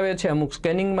સ્કેમિંગમાં આવે છે, અમુક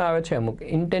સ્કેનિંગમાં આવે છે, અમુક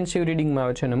ઇન્ટેન્સિવ રીડિંગમાં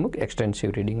આવે છે અને અમુક એક્સટેન્સિવ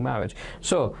રીડિંગમાં આવે છે.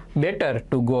 સો better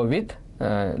to go with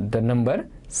the number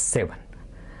 7.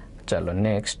 ચાલો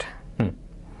next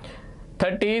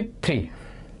 33.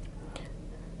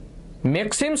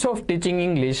 મેક્સિમ્સ of teaching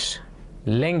English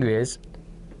language.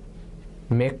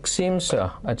 મેક્સિમ્સ,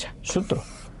 અચ્છા, સૂત્રો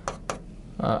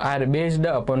આર બેઝડ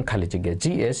અપોન ખાલી જગ્યા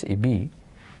GSEB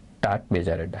ટાટ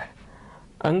 2018.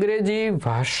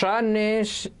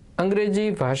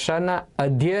 અંગ્રેજી ભાષાના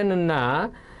અધ્યયનના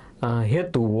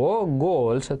હેતુઓ,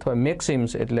 ગોલ્સ અથવા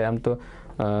મેક્સિમ્સ, એટલે આમ તો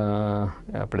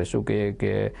આપણે શું કહીએ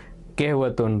કે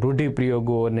કહેવતો,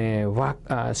 રૂઢિપ્રયોગો ને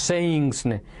સેઇંગ્સ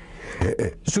ને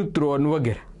સૂત્રો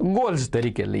વગેરે ગોલ્સ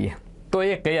તરીકે લઈએ તો એ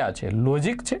કયા છે?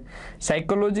 લોજિક છે,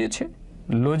 સાયકોલોજી છે,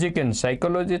 લોજિક એન્ડ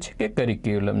સાયકોલોજી છે કે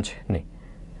કરિક્યુલમ છે? નહીં,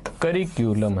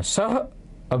 કરિક્યુલમ. સહ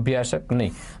અભ્યાસક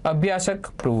નહીં, અભ્યાસક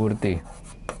પ્રવૃત્તિ,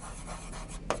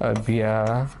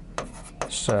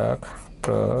 અભ્યાસક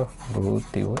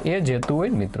પ્રવૃત્તિઓ એ જ હેતુ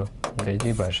હોય મિત્રો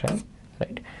અંગ્રેજી ભાષા,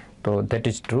 રાઈટ? તો ધેટ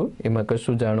ઇઝ ટ્રુ, એમાં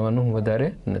કશું જાણવાનું વધારે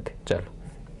નથી. ચાલો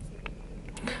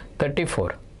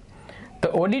 34. The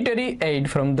auditory add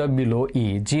from the below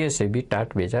GSEB TAT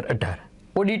 2018.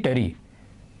 Auditory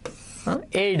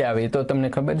add આવે તો તમને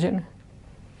ખબર છે ને,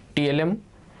 TLM,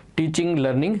 ટીચિંગ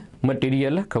લર્નિંગ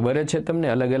મટીરિયલ ખબર જ છે તમને,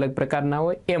 અલગ અલગ પ્રકારના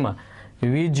હોય. એમાં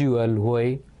વિઝ્યુઅલ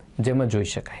હોય જેમાં જોઈ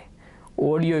શકાય,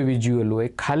 ઓડિયો વિઝ્યુઅલ હોય,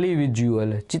 ખાલી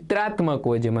વિઝ્યુઅલ, ચિત્રાત્મક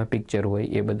હોય જેમાં પિક્ચર હોય,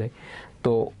 એ બધા.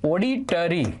 તો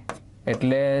ઓડિટરી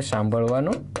એટલે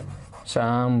સાંભળવાનું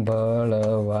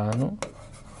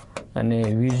અને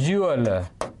વિઝ્યુઅલ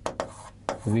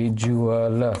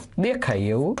દેખાય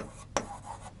એવું,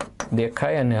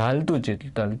 દેખાય અને હાલતું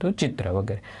ચિત્ર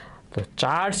વગેરે. તો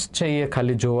ચાર્ટ્સ છે એ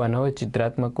ખાલી જોવાના હોય,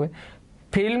 ચિત્રાત્મક હોય.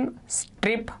 ફિલ્મ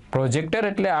સ્ટ્રીપ પ્રોજેક્ટર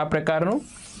એટલે આ પ્રકારનું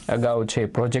અગાઉ છે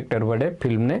પ્રોજેક્ટર વડે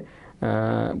ફિલ્મને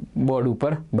બોર્ડ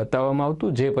ઉપર બતાવવામાં આવતું,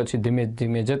 જે પછી ધીમે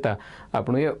ધીમે જતા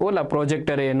આપણું એ ઓલા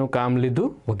પ્રોજેક્ટરે એનું કામ લીધું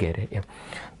વગેરે એમ.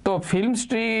 તો ફિલ્મ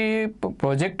સ્ટ્રીપ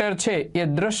પ્રોજેક્ટર છે એ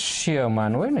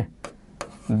દ્રશ્યમાન હોય ને,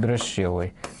 દ્રશ્ય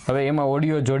હોય. હવે એમાં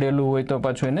ઓડિયો જોડેલું હોય તો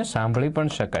પાછું એને સાંભળી પણ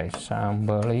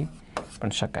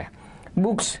શકાય.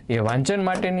 બુક્સ એ વાંચન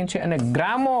માટેની છે. અને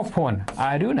ગ્રામોફોન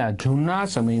આ રહ્યું ને, જૂના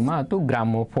સમયમાં હતું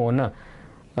ગ્રામોફોન,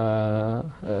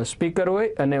 સ્પીકર હોય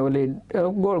અને ઓલી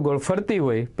ગોળ ગોળ ફરતી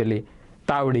હોય પેલી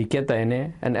તાવડી કહેતા એને,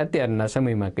 અને અત્યારના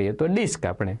સમયમાં કહીએ તો ડિસ્ક,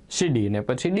 આપણે CD ને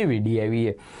પછી DVD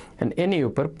આવીએ અને એની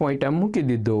ઉપર પોઈન્ટ આમ મૂકી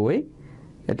દીધો હોય,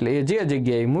 એટલે એ જે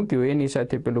જગ્યાએ મૂક્યું એની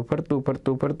સાથે પેલું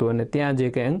ફરતું અને ત્યાં જે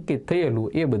કંઈ અંકિત થયેલું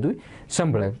એ બધું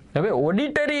સંભળાય. હવે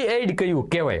ઓડિટરી એડ કયું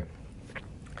કહેવાય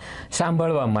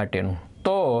સાંભળવા માટેનું?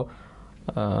 તો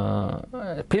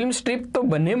ફિલ્મ સ્ટ્રીપ તો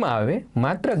બંનેમાં આવે,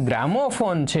 માત્ર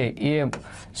ગ્રામોફોન છે એ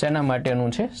શેના માટેનું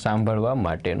છે? સાંભળવા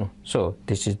માટેનું. So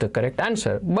this is the correct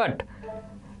answer. But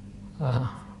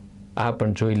આ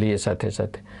પણ જોઈ લઈએ સાથે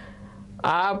સાથે.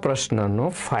 આ પ્રશ્નનો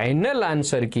ફાઇનલ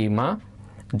આન્સર કીમાં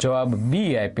જવાબ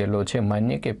બી આપેલો છે.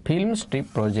 માન્ય કે film strip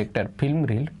projector, film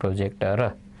reel projector.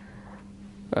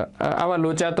 આવા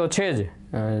લોચા તો છે જ.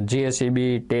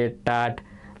 જીએસઈબી, ટેટ, ટાટ,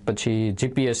 પછી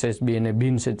જીપીએસએસબી અને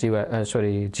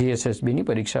જીએસએસબીની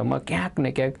પરીક્ષામાં ક્યાંક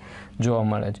ને ક્યાંક જોવા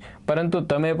મળે છે. પરંતુ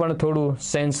તમે પણ થોડું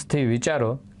સેન્સથી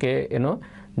વિચારો કે એનો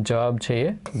જવાબ છે એ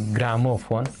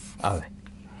ગ્રામોફોન આવે.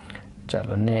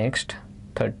 ચાલો નેક્સ્ટ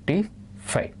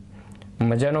 35.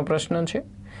 મજાનો પ્રશ્ન છે.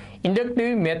 ઇન્ડક્ટિવ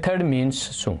મેથડ મીન્સ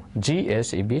શું?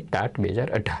 GSEB TAT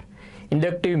 2018.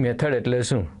 ઇન્ડક્ટિવ મેથડ એટલે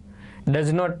શું? Does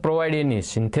not provide any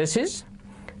synthesis,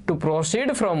 to proceed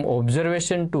from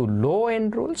observation to law and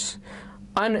rules,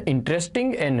 uninteresting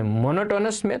and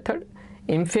monotonous method,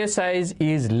 emphasis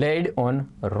is laid on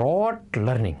rote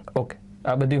learning. Okay,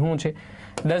 આ બધી શું છે?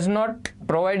 Does not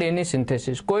provide any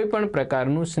synthesis, કોઈ પણ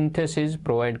પ્રકારનું synthesis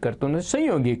provide કરતું નથી.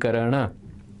 સંયોગીકરણ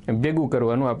ભેગું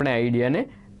કરવાનું, આપણે આઈડિયાને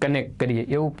કનેક્ટ કરીએ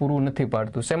એવું પૂરું નથી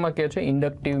પાડતું. શેમાં કહે છે?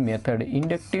 Inductive method.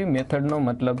 ઇન્ડક્ટિવ મેથડનો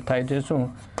મતલબ થાય છે શું?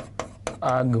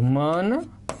 આગમન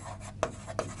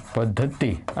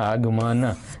પદ્ધતિ. આગમન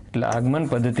એટલે આગમન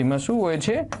પદ્ધતિમાં શું હોય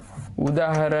છે?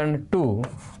 ઉદાહરણ ટુ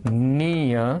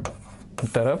નિયમ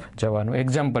તરફ જવાનું,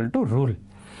 example to rule.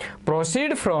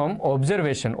 Proceed from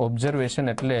observation. Observation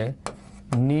એટલે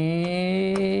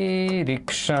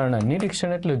નિરીક્ષણ.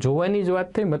 નિરીક્ષણ એટલે જોવાની જ વાત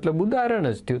થઈ, મતલબ ઉદાહરણ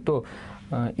જ થયું. તો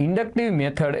ઇન્ડક્ટિવ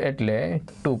મેથડ એટલે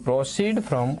two proceed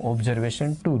from observation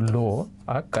two લો.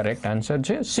 આ કરેક્ટ આન્સર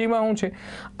છે. સીમાં શું છે?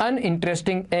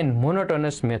 અનઇન્ટરેસ્ટિંગ એન્ડ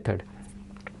મોનોટોનસ મેથડ.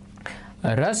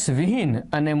 રસવિહીન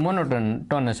અને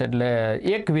મોનોટોનસ એટલે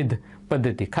એકવિધ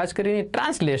પદ્ધતિ. ખાસ કરીને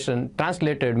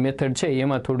ટ્રાન્સલેટેડ મેથડ છે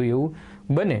એમાં થોડું એવું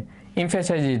બને.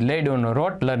 Emphasise is lead on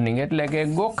rote learning એટલે કે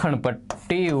ગોખણ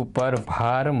પટ્ટી ઉપર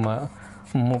ભાર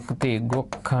મૂકતી.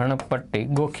 ગોખણ પટ્ટી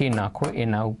ગોખી નાખો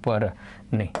એના ઉપર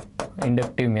નહીં.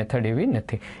 ઇન્ડક્ટિવ મેથડ એવી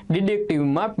નથી.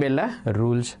 ડિડક્ટિવમાં પહેલા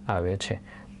રૂલ્સ આવે છે.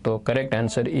 તો correct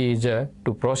answer is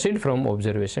two proceed from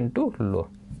observation two લો.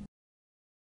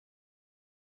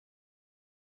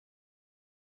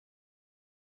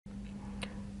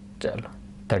 ચાલો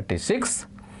 36.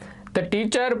 The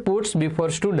teacher puts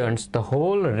before students the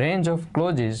whole range of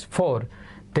clauses for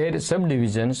their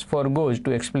subdivisions foregoes to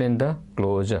explain the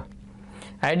clause.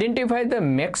 Identify the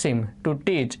maxim to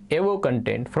teach above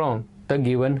content from the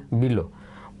given below.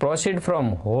 Proceed from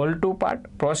whole to part.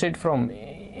 Proceed from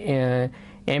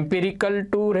empirical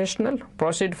to rational.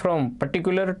 Proceed from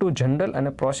particular to general. And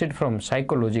proceed from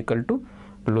psychological to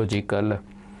logical.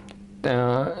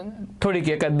 થોડીક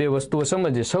એકાદ બે વસ્તુઓ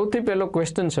સમજીએ. સૌથી પહેલો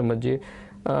question સમજીએ.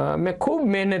 મેં ખૂબ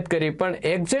મહેનત કરી પણ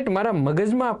એક્ઝેક્ટ મારા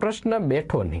મગજમાં આ પ્રશ્ન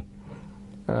બેઠો નહીં.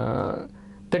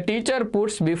 The teacher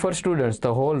puts before students the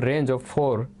hall range of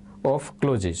 4 of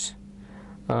ક્લોઝીસ.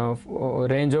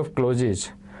 Range of ક્લોઝીસ.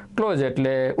 Close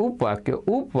એટલે ઉપવાક્યો.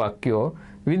 ઉપવાક્યો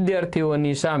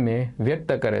વિદ્યાર્થીઓની સામે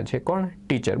વ્યક્ત કરે છે. કોણ?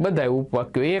 ટીચર. બધા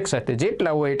ઉપવાક્યો એક સાથે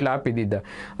જેટલા હોય એટલા આપી દીધા.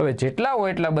 હવે જેટલા હોય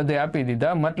એટલા બધે આપી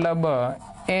દીધા મતલબ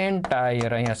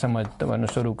એન્ટાયર. અહીંયા સમજવાનું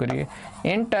શરૂ કરીએ.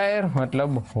 એન્ટાયર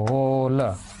મતલબ હોલ,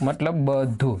 મતલબ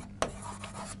બધું.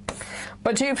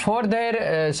 પછી ફોર ધેર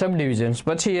સબડિવિઝન્સ.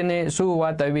 પછી એને શું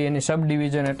વાત આવી? એની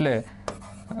સબડિવિઝન એટલે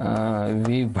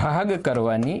વિભાગ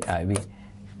કરવાની આવી.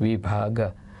 વિભાગ.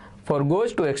 Four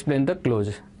goes to explain the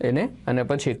close. એને અને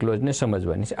પછી ક્લોઝને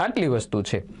સમજવાની છે. આટલી વસ્તુ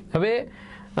છે. હવે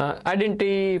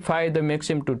identify the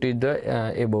Maxim to teach the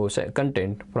above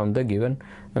content from the given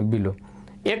below.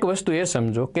 એક વસ્તુ એ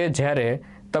સમજો કે જ્યારે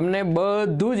તમને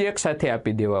બધું જ એક સાથે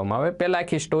આપી દેવામાં આવે, પહેલાં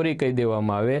આખી સ્ટોરી કહી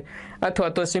દેવામાં આવે,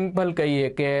 અથવા તો સિમ્પલ કહીએ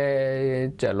કે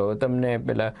ચાલો તમને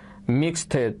પહેલાં મિક્સ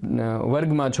થઈ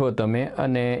વર્ગમાં છો તમે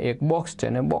અને એક બોક્સ છે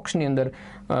ને બોક્સની અંદર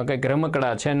કંઈક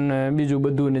રમકડા છે ને બીજું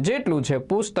બધું ને જેટલું છે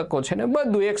પુસ્તકો છે ને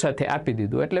બધું એકસાથે આપી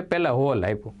દીધું. એટલે પહેલાં હોલ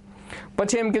આપ્યું.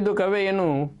 પછી એમ કીધું કે હવે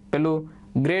એનું પેલું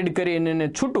ગ્રેડ કરીને એને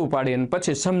છૂટું પાડીને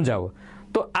પછી સમજાવો.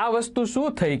 તો આ વસ્તુ શું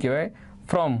થઈ કહેવાય?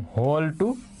 From hall two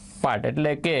part.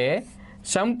 એટલે કે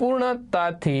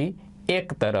સંપૂર્ણતાથી એક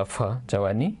તરફ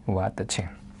જવાની વાત છે.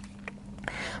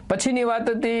 પછીની વાત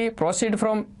હતી proceed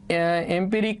from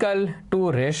empirical two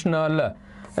rational.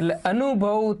 એટલે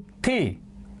અનુભવથી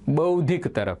બૌદ્ધિક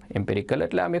તરફ. એમ્પિરિકલ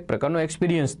એટલે આમ એક પ્રકારનો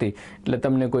એક્સપિરિયન્સથી. એટલે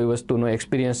તમને કોઈ વસ્તુનો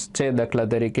એક્સપિરિયન્સ છે, દાખલા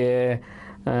તરીકે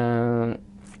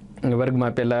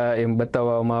વર્ગમાં પહેલાં એમ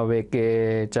બતાવવામાં આવે કે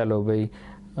ચાલો ભાઈ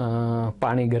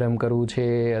પાણી ગરમ કરવું છે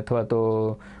અથવા તો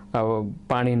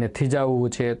પાણીને થીજાવવું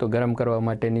છે તો ગરમ કરવા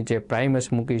માટે નીચે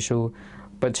પ્રાઇમસ મૂકીશું.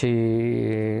 પછી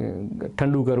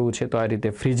ઠંડુ કરવું છે તો આ રીતે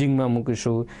ફ્રીઝિંગમાં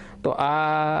મૂકીશું, તો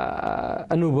આ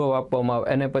અનુભવ આપવામાં આવે.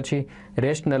 અને પછી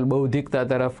રેશનલ બૌદ્ધિકતા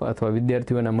તરફ અથવા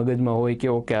વિદ્યાર્થીઓના મગજમાં હોય કે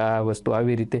ઓકે આ વસ્તુ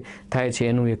આવી રીતે થાય છે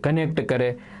એનું એ કનેક્ટ કરે.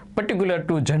 પર્ટિક્યુલર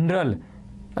ટુ જનરલ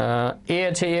એ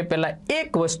છે એ પહેલાં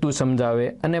એક વસ્તુ સમજાવે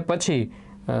અને પછી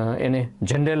એને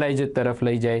જનરલાઇઝ તરફ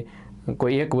લઈ જાય.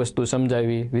 કોઈ એક વસ્તુ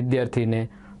સમજાવી વિદ્યાર્થીને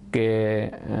કે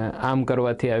આમ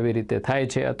કરવાથી આવી રીતે થાય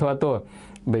છે, અથવા તો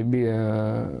ભાઈ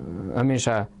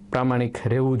હંમેશા પ્રામાણિક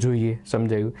રહેવું જોઈએ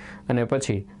સમજાયું. અને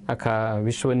પછી આખા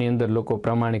વિશ્વની અંદર લોકો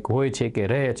પ્રામાણિક હોય છે કે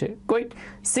રહે છે, કોઈ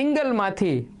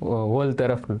સિંગલમાંથી હોલ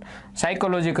તરફ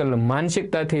સાયકોલોજીકલ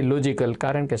માનસિકતાથી લોજિકલ,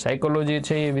 કારણ કે સાયકોલોજી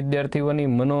છે એ વિદ્યાર્થીઓની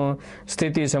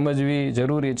મનોસ્થિતિ સમજવી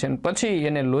જરૂરી છે, અને પછી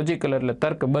એને લોજિકલ એટલે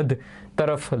તર્કબદ્ધ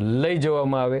તરફ લઈ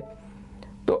જવામાં આવે.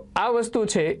 તો આ વસ્તુ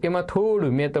છે એમાં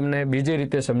થોડું મેં તમને બીજી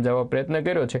રીતે સમજાવવા પ્રયત્ન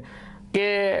કર્યો છે કે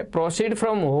proceed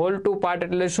from hall two part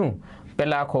એટલે શું.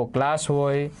 પહેલાં આખો ક્લાસ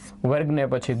હોય, વર્ગને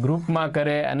પછી ગ્રુપમાં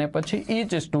કરે અને પછી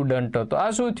ઈચ સ્ટુડન્ટ. તો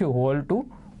આ શું થયું? હોલ ટુ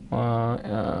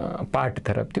પાર્ટ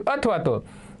તરફ થયું. અથવા તો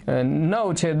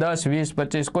 9 છે, 10, 20,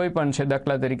 25 કોઈ પણ છે,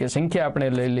 દાખલા તરીકે સંખ્યા આપણે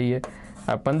લઈ લઈએ.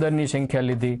 આ 15ની સંખ્યા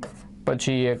લીધી,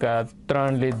 પછી એક આ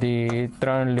 3 લીધી,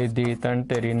 3 લીધી, 3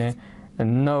 તેરીને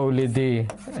 9 લીધી,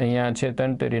 અહીંયા છે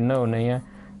 3 તેરી 9 ને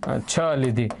અહીંયા 6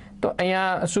 લીધી. તો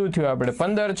અહીંયા શું થયું? આપણે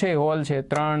 15 છે હોલ છે,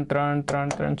 3 3 3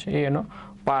 3 છે એ એનો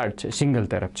પાર્ટ છે, સિંગલ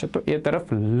તરફ છે, તો એ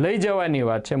તરફ લઈ જવાની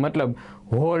વાત છે, મતલબ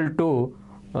હોલ ટુ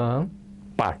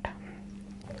પાર્ટ.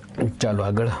 ચાલો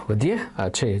આગળ વધીએ. આ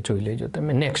છે જોઈ લેજો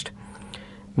તમે. નેક્સ્ટ,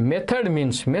 મેથડ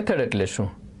મીન્સ, મેથડ એટલે શું?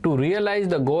 Two realise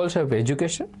the goals of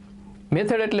education.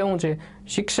 Method એટલે શું છે?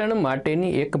 શિક્ષણ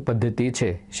માટેની એક પદ્ધતિ છે,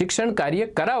 શિક્ષણ કાર્ય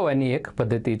કરાવવાની એક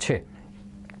પદ્ધતિ છે.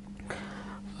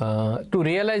 Two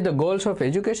realise the goals of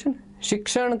education,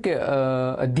 શિક્ષણ કે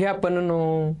અધ્યાપનનો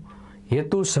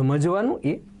હેતુ સમજવાનું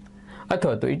એ,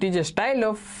 અથવા તો it is a style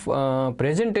of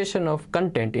presentation of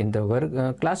content in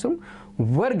the classroom.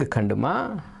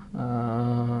 વર્ગખંડમાં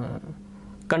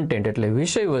કન્ટેન્ટ એટલે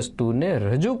વિષય વસ્તુને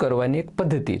રજૂ કરવાની એક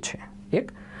પદ્ધતિ છે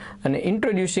એક. અને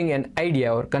ઇન્ટ્રોડ્યુસિંગ એન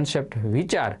આઈડિયા ઓર કન્સેપ્ટ,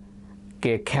 વિચાર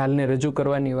કે ખ્યાલને રજૂ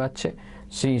કરવાની વાત છે.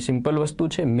 સિમ્પલ વસ્તુ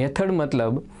છે. મેથડ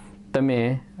મતલબ તમે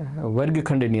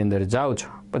વર્ગખંડની અંદર જાઓ છો,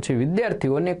 પછી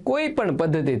વિદ્યાર્થીઓને કોઈ પણ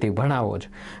પદ્ધતિથી ભણાવો છો.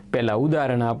 પહેલાં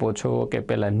ઉદાહરણ આપો છો કે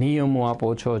પહેલાં નિયમો આપો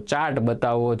છો, ચાર્ટ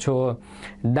બતાવો છો,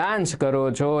 ડાન્સ કરો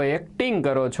છો, એક્ટિંગ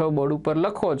કરો છો, બોર્ડ ઉપર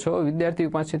લખો છો, વિદ્યાર્થીઓ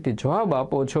પાસેથી જવાબ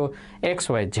આપો છો,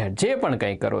 XYZ જે પણ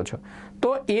કંઈ કરો છો.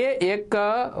 તો એ એક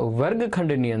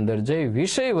વર્ગખંડની અંદર જઈ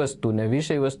વિષય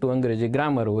વસ્તુ અંગ્રેજી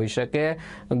ગ્રામર હોઈ શકે,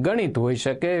 ગણિત હોઈ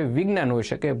શકે, વિજ્ઞાન હોઈ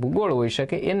શકે, ભૂગોળ હોઈ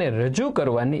શકે, એને રજૂ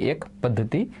કરવાની એક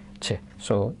પદ્ધતિ છે.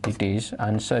 So it is,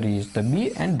 answer is the B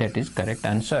and that is correct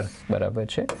answer. બરાબર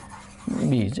છે,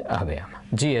 બી જ આવે આમાં.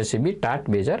 GSEB TAT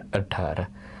 2018.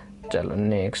 ચાલો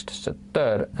નેક્સ્ટ,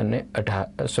 17 અને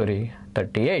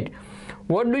 38.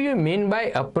 What do you mean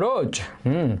by approach?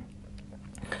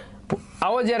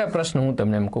 આવો જ્યારે પ્રશ્ન હું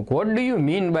તમને એમ કહું, what do you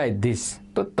mean by this,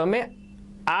 તો તમે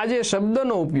આ જે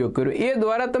શબ્દનો ઉપયોગ કર્યો એ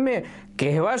દ્વારા તમે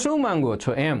કહેવા શું માંગો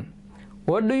છો એમ.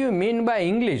 What do you mean by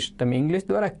English, તમે ઇંગ્લિશ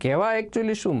દ્વારા કહેવા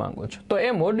એકચ્યુઅલી શું માંગો છો, તો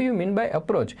એમ what do you mean by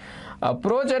approach.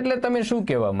 Approach એટલે તમે શું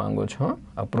કહેવા માંગો છો,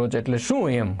 અપ્રોચ એટલે શું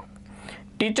એમ.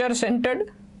 ટીચર સેન્ટર્ડ,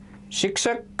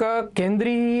 શિક્ષક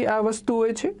કેન્દ્રી આ વસ્તુ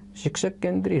હોય છે, શિક્ષક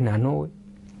કેન્દ્રી નાનો હોય.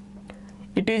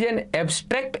 It is an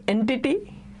abstract entity,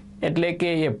 એટલે કે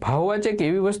એ ભાવવાચક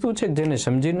એવી વસ્તુ છે જેને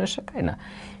સમજી ન શકાય ના.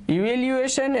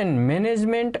 Evaluation and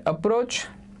management approach.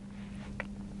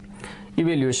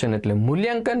 Evaluation એટલે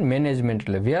મૂલ્યાંકન, મેનેજમેન્ટ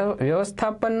એટલે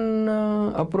વ્યવસ્થાપન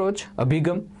અપ્રોચ,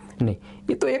 અભિગમ નહીં.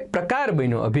 એ તો એક પ્રકાર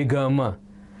બન્યો અભિગમ.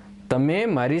 તમે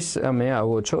મારી સામે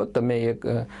આવો છો, તમે એક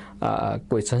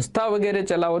કોઈ સંસ્થા વગેરે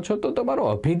ચલાવો છો, તો તમારો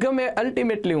અભિગમ એ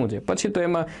અલ્ટિમેટલી શું છે, પછી તો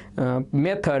એમાં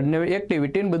મેથડ ને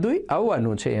એક્ટિવિટી ને બધું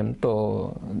આવવાનું છે એમ. તો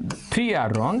 3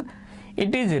 R wrong.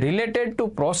 It is related to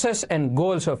process and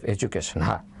goals of education.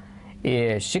 હા,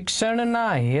 એ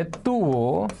શિક્ષણના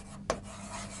હેતુઓ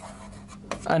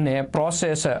અને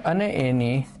પ્રોસેસ અને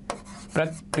એની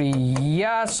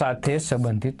પ્રક્રિયા સાથે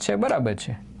સંબંધિત છે. બરાબર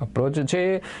છે. અપ્રોચ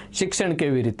છે શિક્ષણ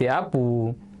કેવી રીતે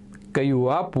આપવું, કયું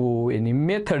આપવું, એની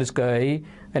મેથડ્સ કઈ,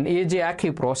 અને એ જે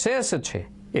આખી પ્રોસેસ છે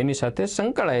એની સાથે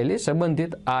સંકળાયેલી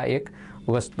સંબંધિત આ એક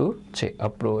વસ્તુ છે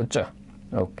અપ્રોચ.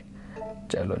 ઓકે,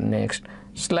 ચાલો નેક્સ્ટ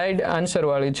સ્લાઇડ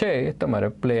આન્સરવાળી છે, તમારે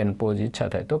પ્લે એન્ડ પોઝ ઈચ્છા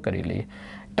થાય તો કરી લઈએ.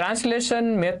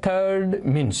 ટ્રાન્સલેશન મેથડ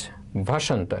મીન્સ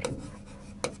ભાષાંતર.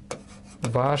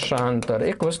 ભાષાંતર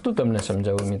એક વસ્તુ તમને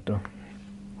સમજાવું મિત્રો.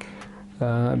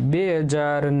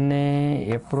 2000 ને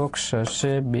એપ્રોક્સ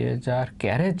હશે, 2000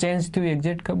 ક્યારે ચેન્જ થયું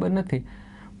એક્ઝેક્ટ ખબર નથી,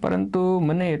 પરંતુ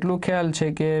મને એટલું ખ્યાલ છે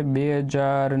કે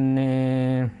 2000 ને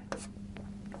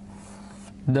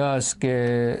 10 કે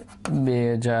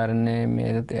 2000 ને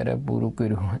મેં ત્યારે પૂરું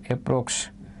કર્યું એપ્રોક્સ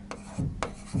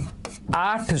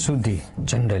 8 સુધી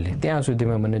જનરલી ત્યાં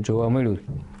સુધીમાં મને જોવા મળ્યું.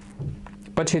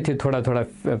 પછીથી થોડા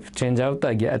ચેન્જ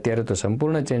આવતા ગયા. અત્યારે તો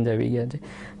સંપૂર્ણ ચેન્જ આવી ગયા છે.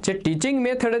 જે ટીચિંગ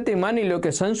મેથડ હતી, માની લો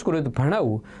કે સંસ્કૃત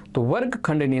ભણાવવું તો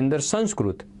વર્ગખંડની અંદર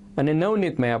સંસ્કૃત અને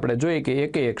નવનીતમાં આપણે જોઈએ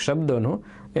કે એક શબ્દનો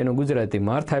એનો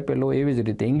ગુજરાતીમાં અર્થ આપેલો હોય, એવી જ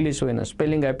રીતે ઇંગ્લિશ હોય એનો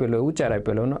સ્પેલિંગ આપેલો હોય, ઉચ્ચાર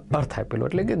આપેલો એનો અર્થ આપેલો,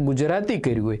 એટલે કે ગુજરાતી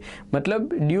કર્યું હોય, મતલબ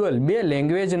ડ્યુઅલ 2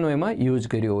 લેંગ્વેજનો એમાં યુઝ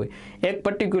કર્યો હોય. એક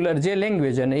પર્ટિક્યુલર જે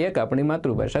લેંગ્વેજ અને એક આપણી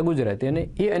માતૃભાષા ગુજરાતી, અને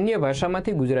એ અન્ય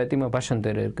ભાષામાંથી ગુજરાતીમાં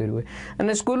ભાષાંતર કર્યું હોય.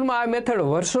 અને સ્કૂલમાં આ મેથડ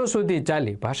વર્ષો સુધી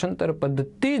ચાલી, ભાષાંતર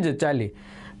પદ્ધતિ જ ચાલી.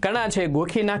 ઘણા છે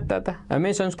ગોખી નાખતા હતા. અમે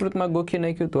સંસ્કૃતમાં ગોખી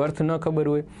નાખ્યું તો અર્થ ન ખબર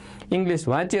હોય, ઇંગ્લિશ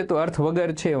વાંચીએ તો અર્થ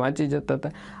વગર છે વાંચી જતા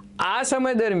હતા. આ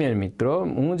સમય દરમિયાન મિત્રો,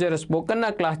 હું જ્યારે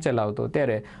સ્પોકનના ક્લાસ ચલાવતો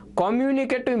ત્યારે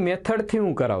કોમ્યુનિકેટિવ મેથડથી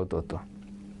હું કરાવતો હતો.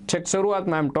 છેક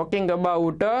શરૂઆતમાં આમ ટોકિંગ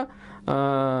અબાઉટ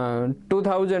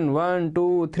 2001,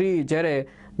 2, 3 જ્યારે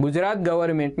ગુજરાત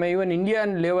ગવર્મેન્ટમાં ઇવન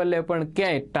ઇન્ડિયન લેવલે પણ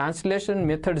ક્યાંય ટ્રાન્સલેશન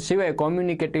મેથડ સિવાય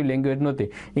કોમ્યુનિકેટિવ લેંગ્વેજ નહોતી.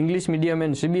 English medium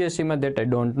and CBSEમાં that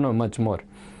I don't know much more,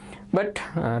 but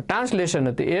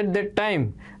translation હતી. At that time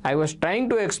I was trying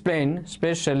to explain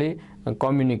specially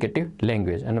કોમ્યુનિકેટિવ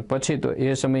language. અને પછી તો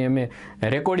એ સમયે અમે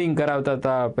રેકોર્ડિંગ કરાવતા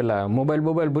હતા. પેલા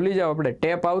મોબાઈલ ભૂલી જાઓ, આપણે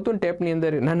ટેપ આવતું ને, ટેપની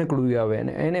અંદર નાનકડું આવે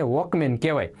અને એને વોકમેન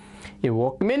કહેવાય. એ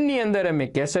વોકમેનની અંદર અમે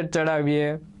કેસેટ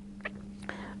ચડાવીએ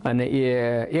અને એ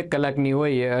 1 કલાકની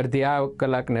હોય, એ અડધી આ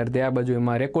કલાક ને અડધી આ બાજુ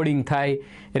એમાં રેકોર્ડિંગ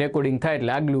થાય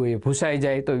એટલે આગલું એ ભૂસાઈ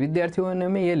જાય. તો વિદ્યાર્થીઓને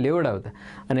અમે એ લેવડાવતા.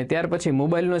 અને ત્યાર પછી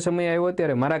મોબાઈલનો સમય આવ્યો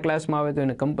ત્યારે મારા ક્લાસમાં આવે તો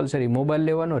એને કમ્પલસરી મોબાઈલ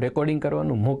લેવાનો, રેકોર્ડિંગ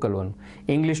કરવાનું, મોકલવાનું.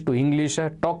 ઇંગ્લિશ ટુ ઇંગ્લિશ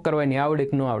ટોક કરવાની આવડે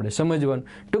કે ન આવડે સમજવાનું.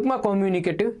 ટૂંકમાં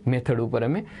કોમ્યુનિકેટિવ મેથડ ઉપર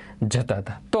અમે જતા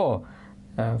હતા. તો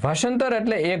ભાષાંતર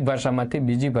એટલે એક ભાષામાંથી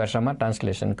બીજી ભાષામાં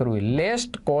ટ્રાન્સલેશન કરવું.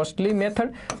 લેસ્ટ કોસ્ટલી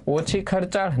મેથડ, ઓછી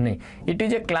ખર્ચાળ નહીં. It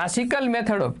is A classical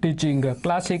method of teaching.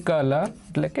 Classical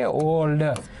એટલે કે ઓલ્ડ,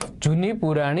 જૂની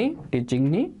પુરાણી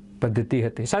ટીચિંગની પદ્ધતિ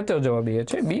હતી. સાચો જવાબ એ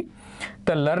છે બી.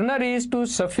 The learner is two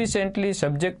સફિશિયન્ટલી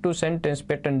subject to sentence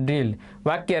pattern drill.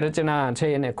 વાક્ય રચના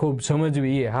છે એને ખૂબ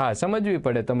સમજવી. હા, સમજવી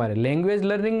પડે તમારે, લેંગ્વેજ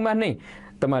લર્નિંગમાં નહીં,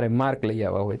 તમારે માર્ક લઈ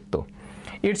આવવા હોય તો.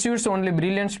 It suites only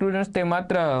brilliant students. તે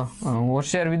માત્ર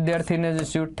હોશિયાર વિદ્યાર્થીને જ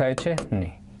સ્યુટ થાય છે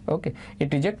નહીં. Okay,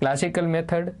 it is A classical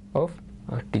method of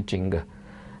teaching.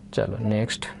 ચાલો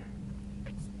next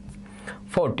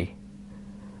 40.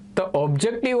 The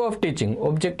objective of teaching.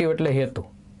 Objective એટલે હેતુ,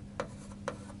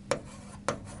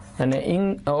 અને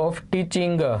ઓફ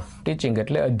ટીચિંગ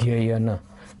એટલે અધ્યયન.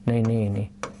 નહીં,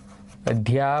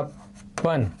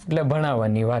 અધ્યાપન એટલે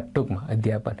ભણાવવાની વાત, ટૂંકમાં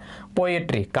અધ્યાપન.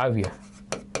 પોએટ્રી કાવ્ય.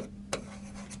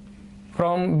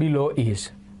 ફ્રોમ બિલો ઇઝ,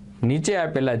 નીચે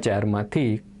આપેલા 4માંથી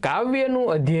કાવ્યનું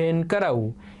અધ્યયન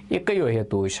કરાવવું એ કયો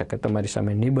હેતુ હોઈ શકે? તમારી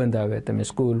સામે નિબંધ આવે, તમે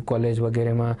સ્કૂલ કોલેજ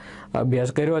વગેરેમાં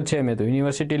અભ્યાસ કર્યો છે, મેં તો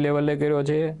યુનિવર્સિટી લેવલે કર્યો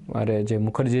છે. મારે જે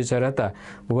મુખર્જી સર હતા,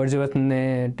 વર્ડસવર્થને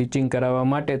ટીચિંગ કરાવવા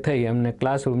માટે થઈ એમને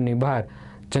ક્લાસરૂમની બહાર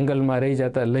જંગલમાં લઈ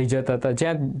જતા હતા,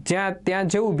 ત્યાં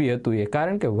જેવું બી હતું એ.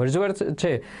 કારણ કે વર્ડસવર્થ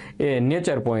છે એ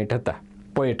નેચર પોઈન્ટ હતા,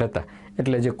 પોએટ હતા.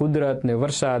 એટલે જે કુદરત ને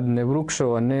વરસાદ ને વૃક્ષો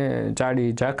અને ઝાડી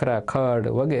ઝાખરા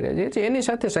ખડ વગેરે જે છે એની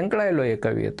સાથે સંકળાયેલો એ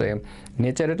કવિ હતો. એમ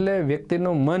નેચર એટલે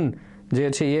વ્યક્તિનું મન જે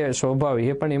છે એ સ્વભાવ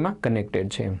એ પણ એમાં કનેક્ટેડ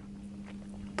છે.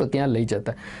 તો ત્યાં લઈ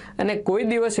જતા. અને કોઈ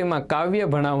દિવસ એમાં કાવ્ય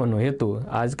ભણાવવાનો હેતુ,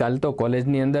 આજકાલ તો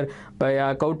કોલેજની અંદર ભાઈ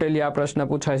આ કૌટિલ્ય આ પ્રશ્ન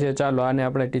પૂછાય છે, ચાલો આને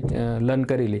આપણે લર્ન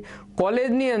કરી લઈએ.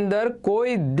 કોલેજની અંદર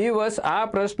કોઈ દિવસ આ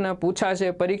પ્રશ્ન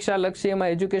પૂછાશે પરીક્ષાલક્ષી,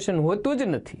 એમાં એજ્યુકેશન હોતું જ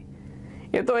નથી.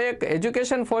 એ તો એક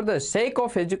education for the sec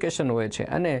of education હોય છે.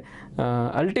 અને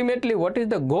ultimately what is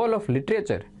the goal of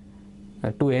literature?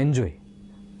 Two enjoy.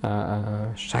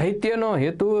 સાહિત્યનો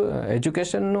હેતુ,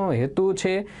 એજ્યુકેશનનો હેતુ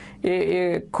છે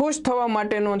એ ખુશ થવા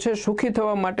માટેનો છે, સુખી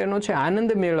થવા માટેનો છે,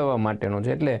 આનંદ મેળવવા માટેનો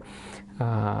છે. એટલે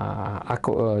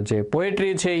આખો જે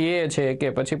પોએટ્રી છે એ છે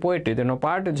કે પછી પોએટ્રી તેનો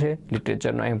પાર્ટ છે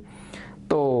લિટરેચરનો. એમ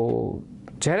તો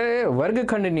જ્યારે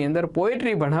વર્ગખંડની અંદર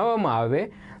પોએટ્રી ભણાવવામાં આવે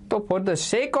તો for the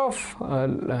sec of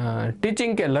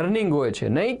teaching કે લર્નિંગ હોય છે,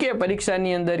 નહીં કે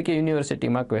પરીક્ષાની અંદર કે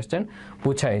યુનિવર્સિટીમાં ક્વેશ્ચન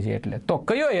પૂછાય છે. એટલે તો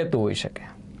કયો હેતુ હોઈ શકે?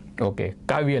 ઓકે,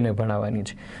 કાવ્યને ભણાવવાની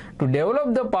છે. To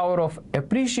develop the power of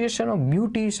appreciation of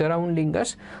beauty surrounding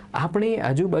અસ. આપણી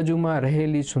આજુબાજુમાં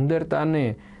રહેલી સુંદરતાને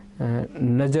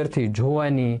નજરથી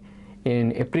જોવાની,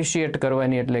 એને એપ્રિશિએટ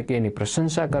કરવાની, એટલે કે એની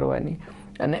પ્રશંસા કરવાની.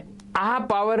 અને આ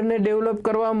પાવરને ડેવલપ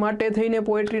કરવા માટે થઈને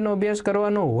પોએટ્રીનો અભ્યાસ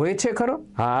કરવાનો હોય છે ખરો?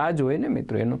 હા જ હોય ને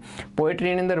મિત્રો. એનું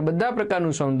પોએટ્રીની અંદર બધા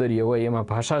પ્રકારનું સૌંદર્ય હોય, એમાં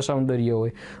ભાષા સૌંદર્ય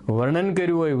હોય, વર્ણન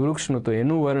કર્યું હોય વૃક્ષનું તો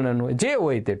એનું વર્ણન હોય, જે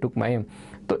હોય તે ટૂંકમાં. એમ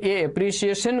તો એ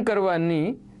એપ્રિશિએશન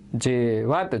કરવાની જે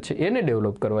વાત છે એને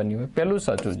ડેવલપ કરવાની હોય. પહેલું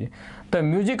સાચું છે. The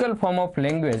musical form of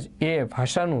language એ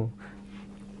ભાષાનું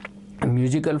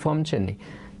મ્યુઝિકલ ફોર્મ છે નહીં.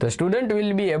 The student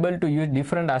will be able to use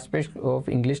different aspect of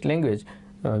English language.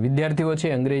 વિદ્યાર્થીઓ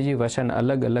છે અંગ્રેજી ભાષાના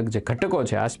અલગ અલગ જે ઘટકો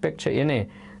છે, આસ્પેક્ટ છે, એને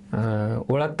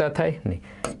ઓળખતા થાય નહીં.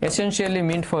 એસેન્શિયલી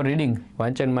મીન્ટ ફોર રીડિંગ,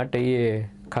 વાંચન માટે એ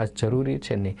ખાસ જરૂરી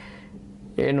છે નહીં.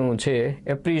 એનું છે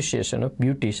appreciation of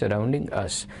beauty surrounding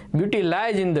us. Beauty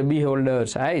lies in the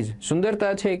બિહોલ્ડર્સ eyes.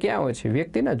 સુંદરતા છે ક્યાં હોય છે?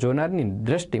 વ્યક્તિના જોનારની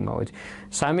દ્રષ્ટિમાં હોય છે.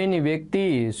 સામેની વ્યક્તિ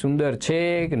સુંદર છે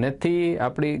કે નથી,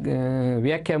 આપણી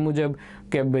વ્યાખ્યા મુજબ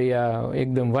કે ભાઈ આ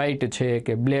એકદમ વ્હાઇટ છે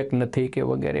કે બ્લેક નથી કે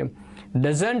વગેરે,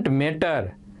 ડઝન્ટ મેટર.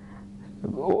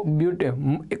 બ્યુટી,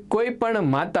 કોઈ પણ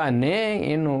માતાને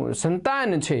એનું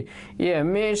સંતાન છે એ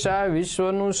હંમેશા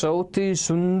વિશ્વનું સૌથી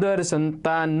સુંદર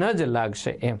સંતાન જ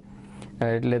લાગશે એમ.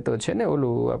 એટલે તો છે ને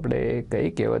ઓલું આપણે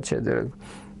કઈ કહેવત છે,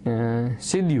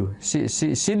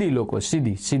 સીધી લોકો,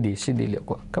 સીધી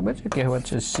લોકો, ખબર છે કહેવત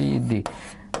છે સીધી.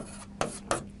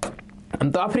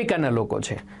 આમ તો આફ્રિકાના લોકો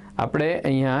છે. આપણે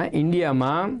અહીંયા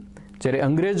ઇન્ડિયામાં જ્યારે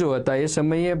અંગ્રેજો હતા એ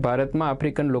સમયે ભારતમાં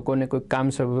આફ્રિકન લોકોને કોઈ કામ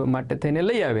માટે થઈને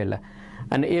લઈ આવેલા,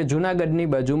 અને એ જુનાગઢની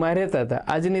બાજુમાં રહેતા હતા.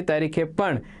 આજની તારીખે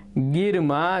પણ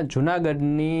ગીરમાં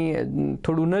જુનાગઢની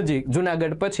થોડું નજીક,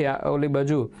 જુનાગઢ પછી ઓલી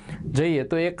બાજુ જઈએ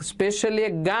તો એક સ્પેશિયલી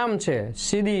એક ગામ છે,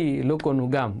 સીધી લોકોનું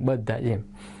ગામ બધા એમ.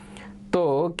 તો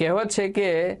કહેવત છે કે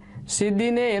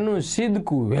સીધીને એનું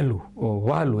સીધકું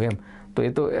વહાલું એમ. તો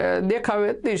એ તો દેખાવે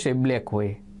અતિશય બ્લેક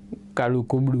હોય, કાળું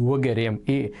કુબડું વગેરે એમ.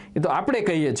 એ તો આપણે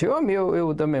કહીએ છીએ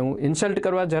એવું તમે, હું ઇન્સલ્ટ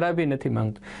કરવા જરા બી નથી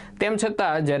માંગતો. તેમ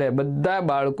છતાં જ્યારે બધા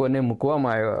બાળકોને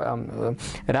મૂકવામાં આવ્યો, આમ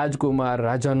રાજકુમાર,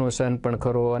 રાજાનો સન પણ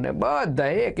ખરો, અને બધા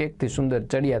એકથી સુંદર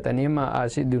ચડિયા હતા, અને એમાં આ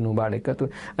સિદ્ધિનું બાળક હતું.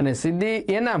 અને સિદ્ધિ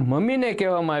એના મમ્મીને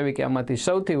કહેવામાં આવી કે આમાંથી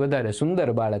સૌથી વધારે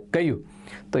સુંદર બાળક કયું,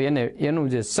 તો એનું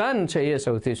જે સન છે એ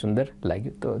સૌથી સુંદર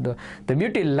લાગ્યું. તો the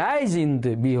beauty lies in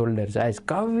the બિહોલ્ડર્સ eyes.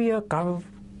 કાવ્ય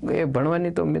એ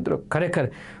ભણવાની તો મિત્રો ખરેખર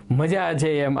મજા છે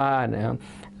એમ.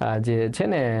 આ જે છે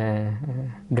ને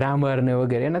ગ્રામર ને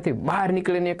વગેરે, એનાથી બહાર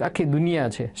નીકળીને એક આખી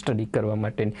દુનિયા છે સ્ટડી કરવા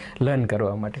માટેની, લર્ન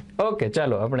કરવા માટે. ઓકે,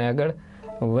 ચાલો આપણે આગળ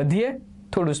વધીએ.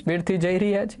 થોડું સ્પીડથી જઈ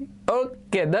રહ્યા છીએ.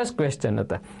 ઓકે, 10 ક્વેશ્ચન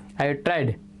હતા. આઈ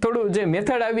ટ્રાઈડ. થોડું જે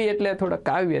મેથડ આવી એટલે થોડા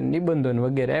કાવ્ય, નિબંધો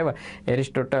વગેરે આવ્યા.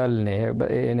 એરિસ્ટોટલ ને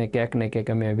એને ક્યાંક ને ક્યાંક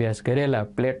અમે અભ્યાસ કરેલા,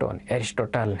 પ્લેટો ને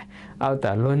એરિસ્ટોટલ ને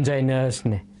આવતા, લોન્જાઇનસ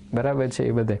ને, બરાબર છે,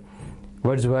 એ બધે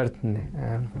વર્ડ્સવર્થ ને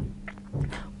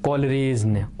કોલરીઝ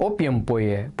ને ઓપિયમ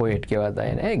પોએટ કહેવાતા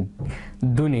એને,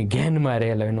 ધૂની ઘેનમાં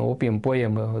રહેલા, એનું ઓપિયમ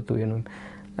પોએમ હતું, એનું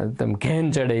તમે ઘેન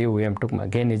ચડે એવું એમ,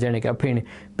 ટૂંકમાં ઘેની જાણે કે અફીણ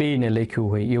પીને લખ્યું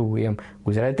હોય એવું એમ.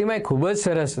 ગુજરાતીમાં ખૂબ જ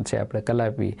સરસ છે. આપણે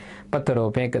કલાપી, પથ્થરો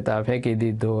ફેંકતા ફેંકી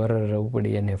દીધો, હરર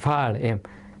ઉપડી અને ફાળ એમ.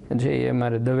 જે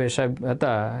અમારે દવે સાહેબ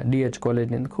હતા DH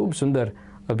કોલેજની, ખૂબ સુંદર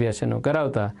અભ્યાસ એનો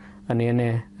કરાવતા, અને એને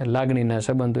લાગણીના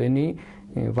સંબંધો, એની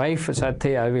વાઈફ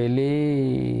સાથે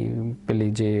આવેલી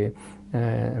પેલી જે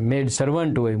મેડ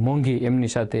સર્વન્ટ હોય મોંઘી, એમની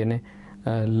સાથે એને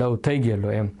લવ થઈ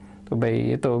ગયેલો એમ. તો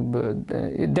ભાઈ એ તો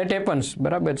દેટ હેપન્સ,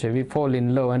 બરાબર છે. વી fall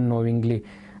in love અનનોવિંગલી,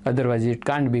 otherwise it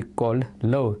can't be called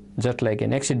love, just like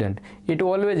an accident. It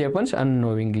always happens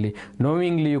unknowingly.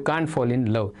 Knowingly you can't fall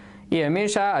in love. એ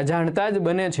હંમેશા અજાણતા જ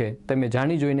બને છે. તમે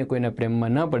જાણી જોઈને કોઈના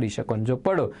પ્રેમમાં ન પડી શકો, જો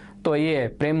પડો તો એ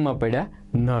પ્રેમમાં પડ્યા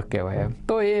ન કહેવાય એમ.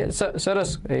 તો એ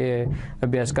સરસ એ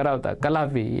અભ્યાસ કરાવતા.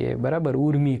 કલાપી એ બરાબર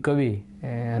ઉર્મી કવિ,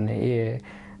 અને એ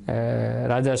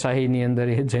રાજાશાહીની અંદર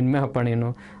એ જન્મ્યા, પણ એનો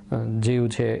જીવ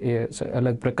છે એ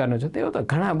અલગ પ્રકારનો છે. તેઓ તો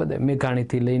ઘણા બધા,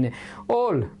 મેઘાણીથી લઈને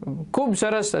ખૂબ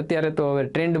સરસ. અત્યારે તો હવે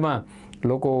ટ્રેન્ડમાં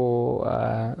લોકો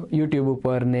યુટ્યુબ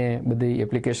ઉપર ને બધી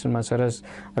એપ્લિકેશનમાં સરસ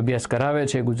અભ્યાસ કરાવે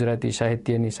છે. ગુજરાતી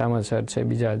સાહિત્યની સામાસર છે,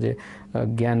 બીજા જે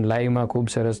જ્ઞાન લાઈવમાં ખૂબ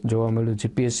સરસ જોવા મળ્યું.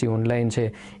 GPSC ઓનલાઈન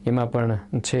છે, એમાં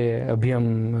પણ છે,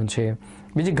 અભિયમ છે,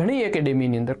 બીજી ઘણી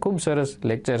એકેડેમીની અંદર ખૂબ સરસ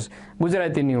લેક્ચર્સ,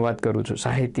 ગુજરાતીની વાત કરું છું,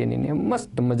 સાહિત્યની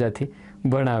મસ્ત મજાથી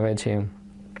ભણાવે છે.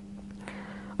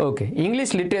 Okay,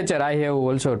 English literature I have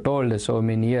also told so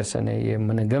many years, અને એ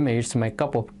મને ગમે. It's my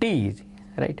cup of T,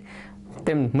 right.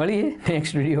 તેમ મળીએ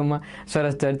નેક્સ્ટ વિડીયોમાં,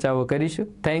 સરસ ચર્ચાઓ કરીશું.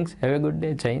 Thanks, have a good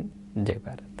day. જય હિન્દ, જય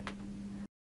ભારત.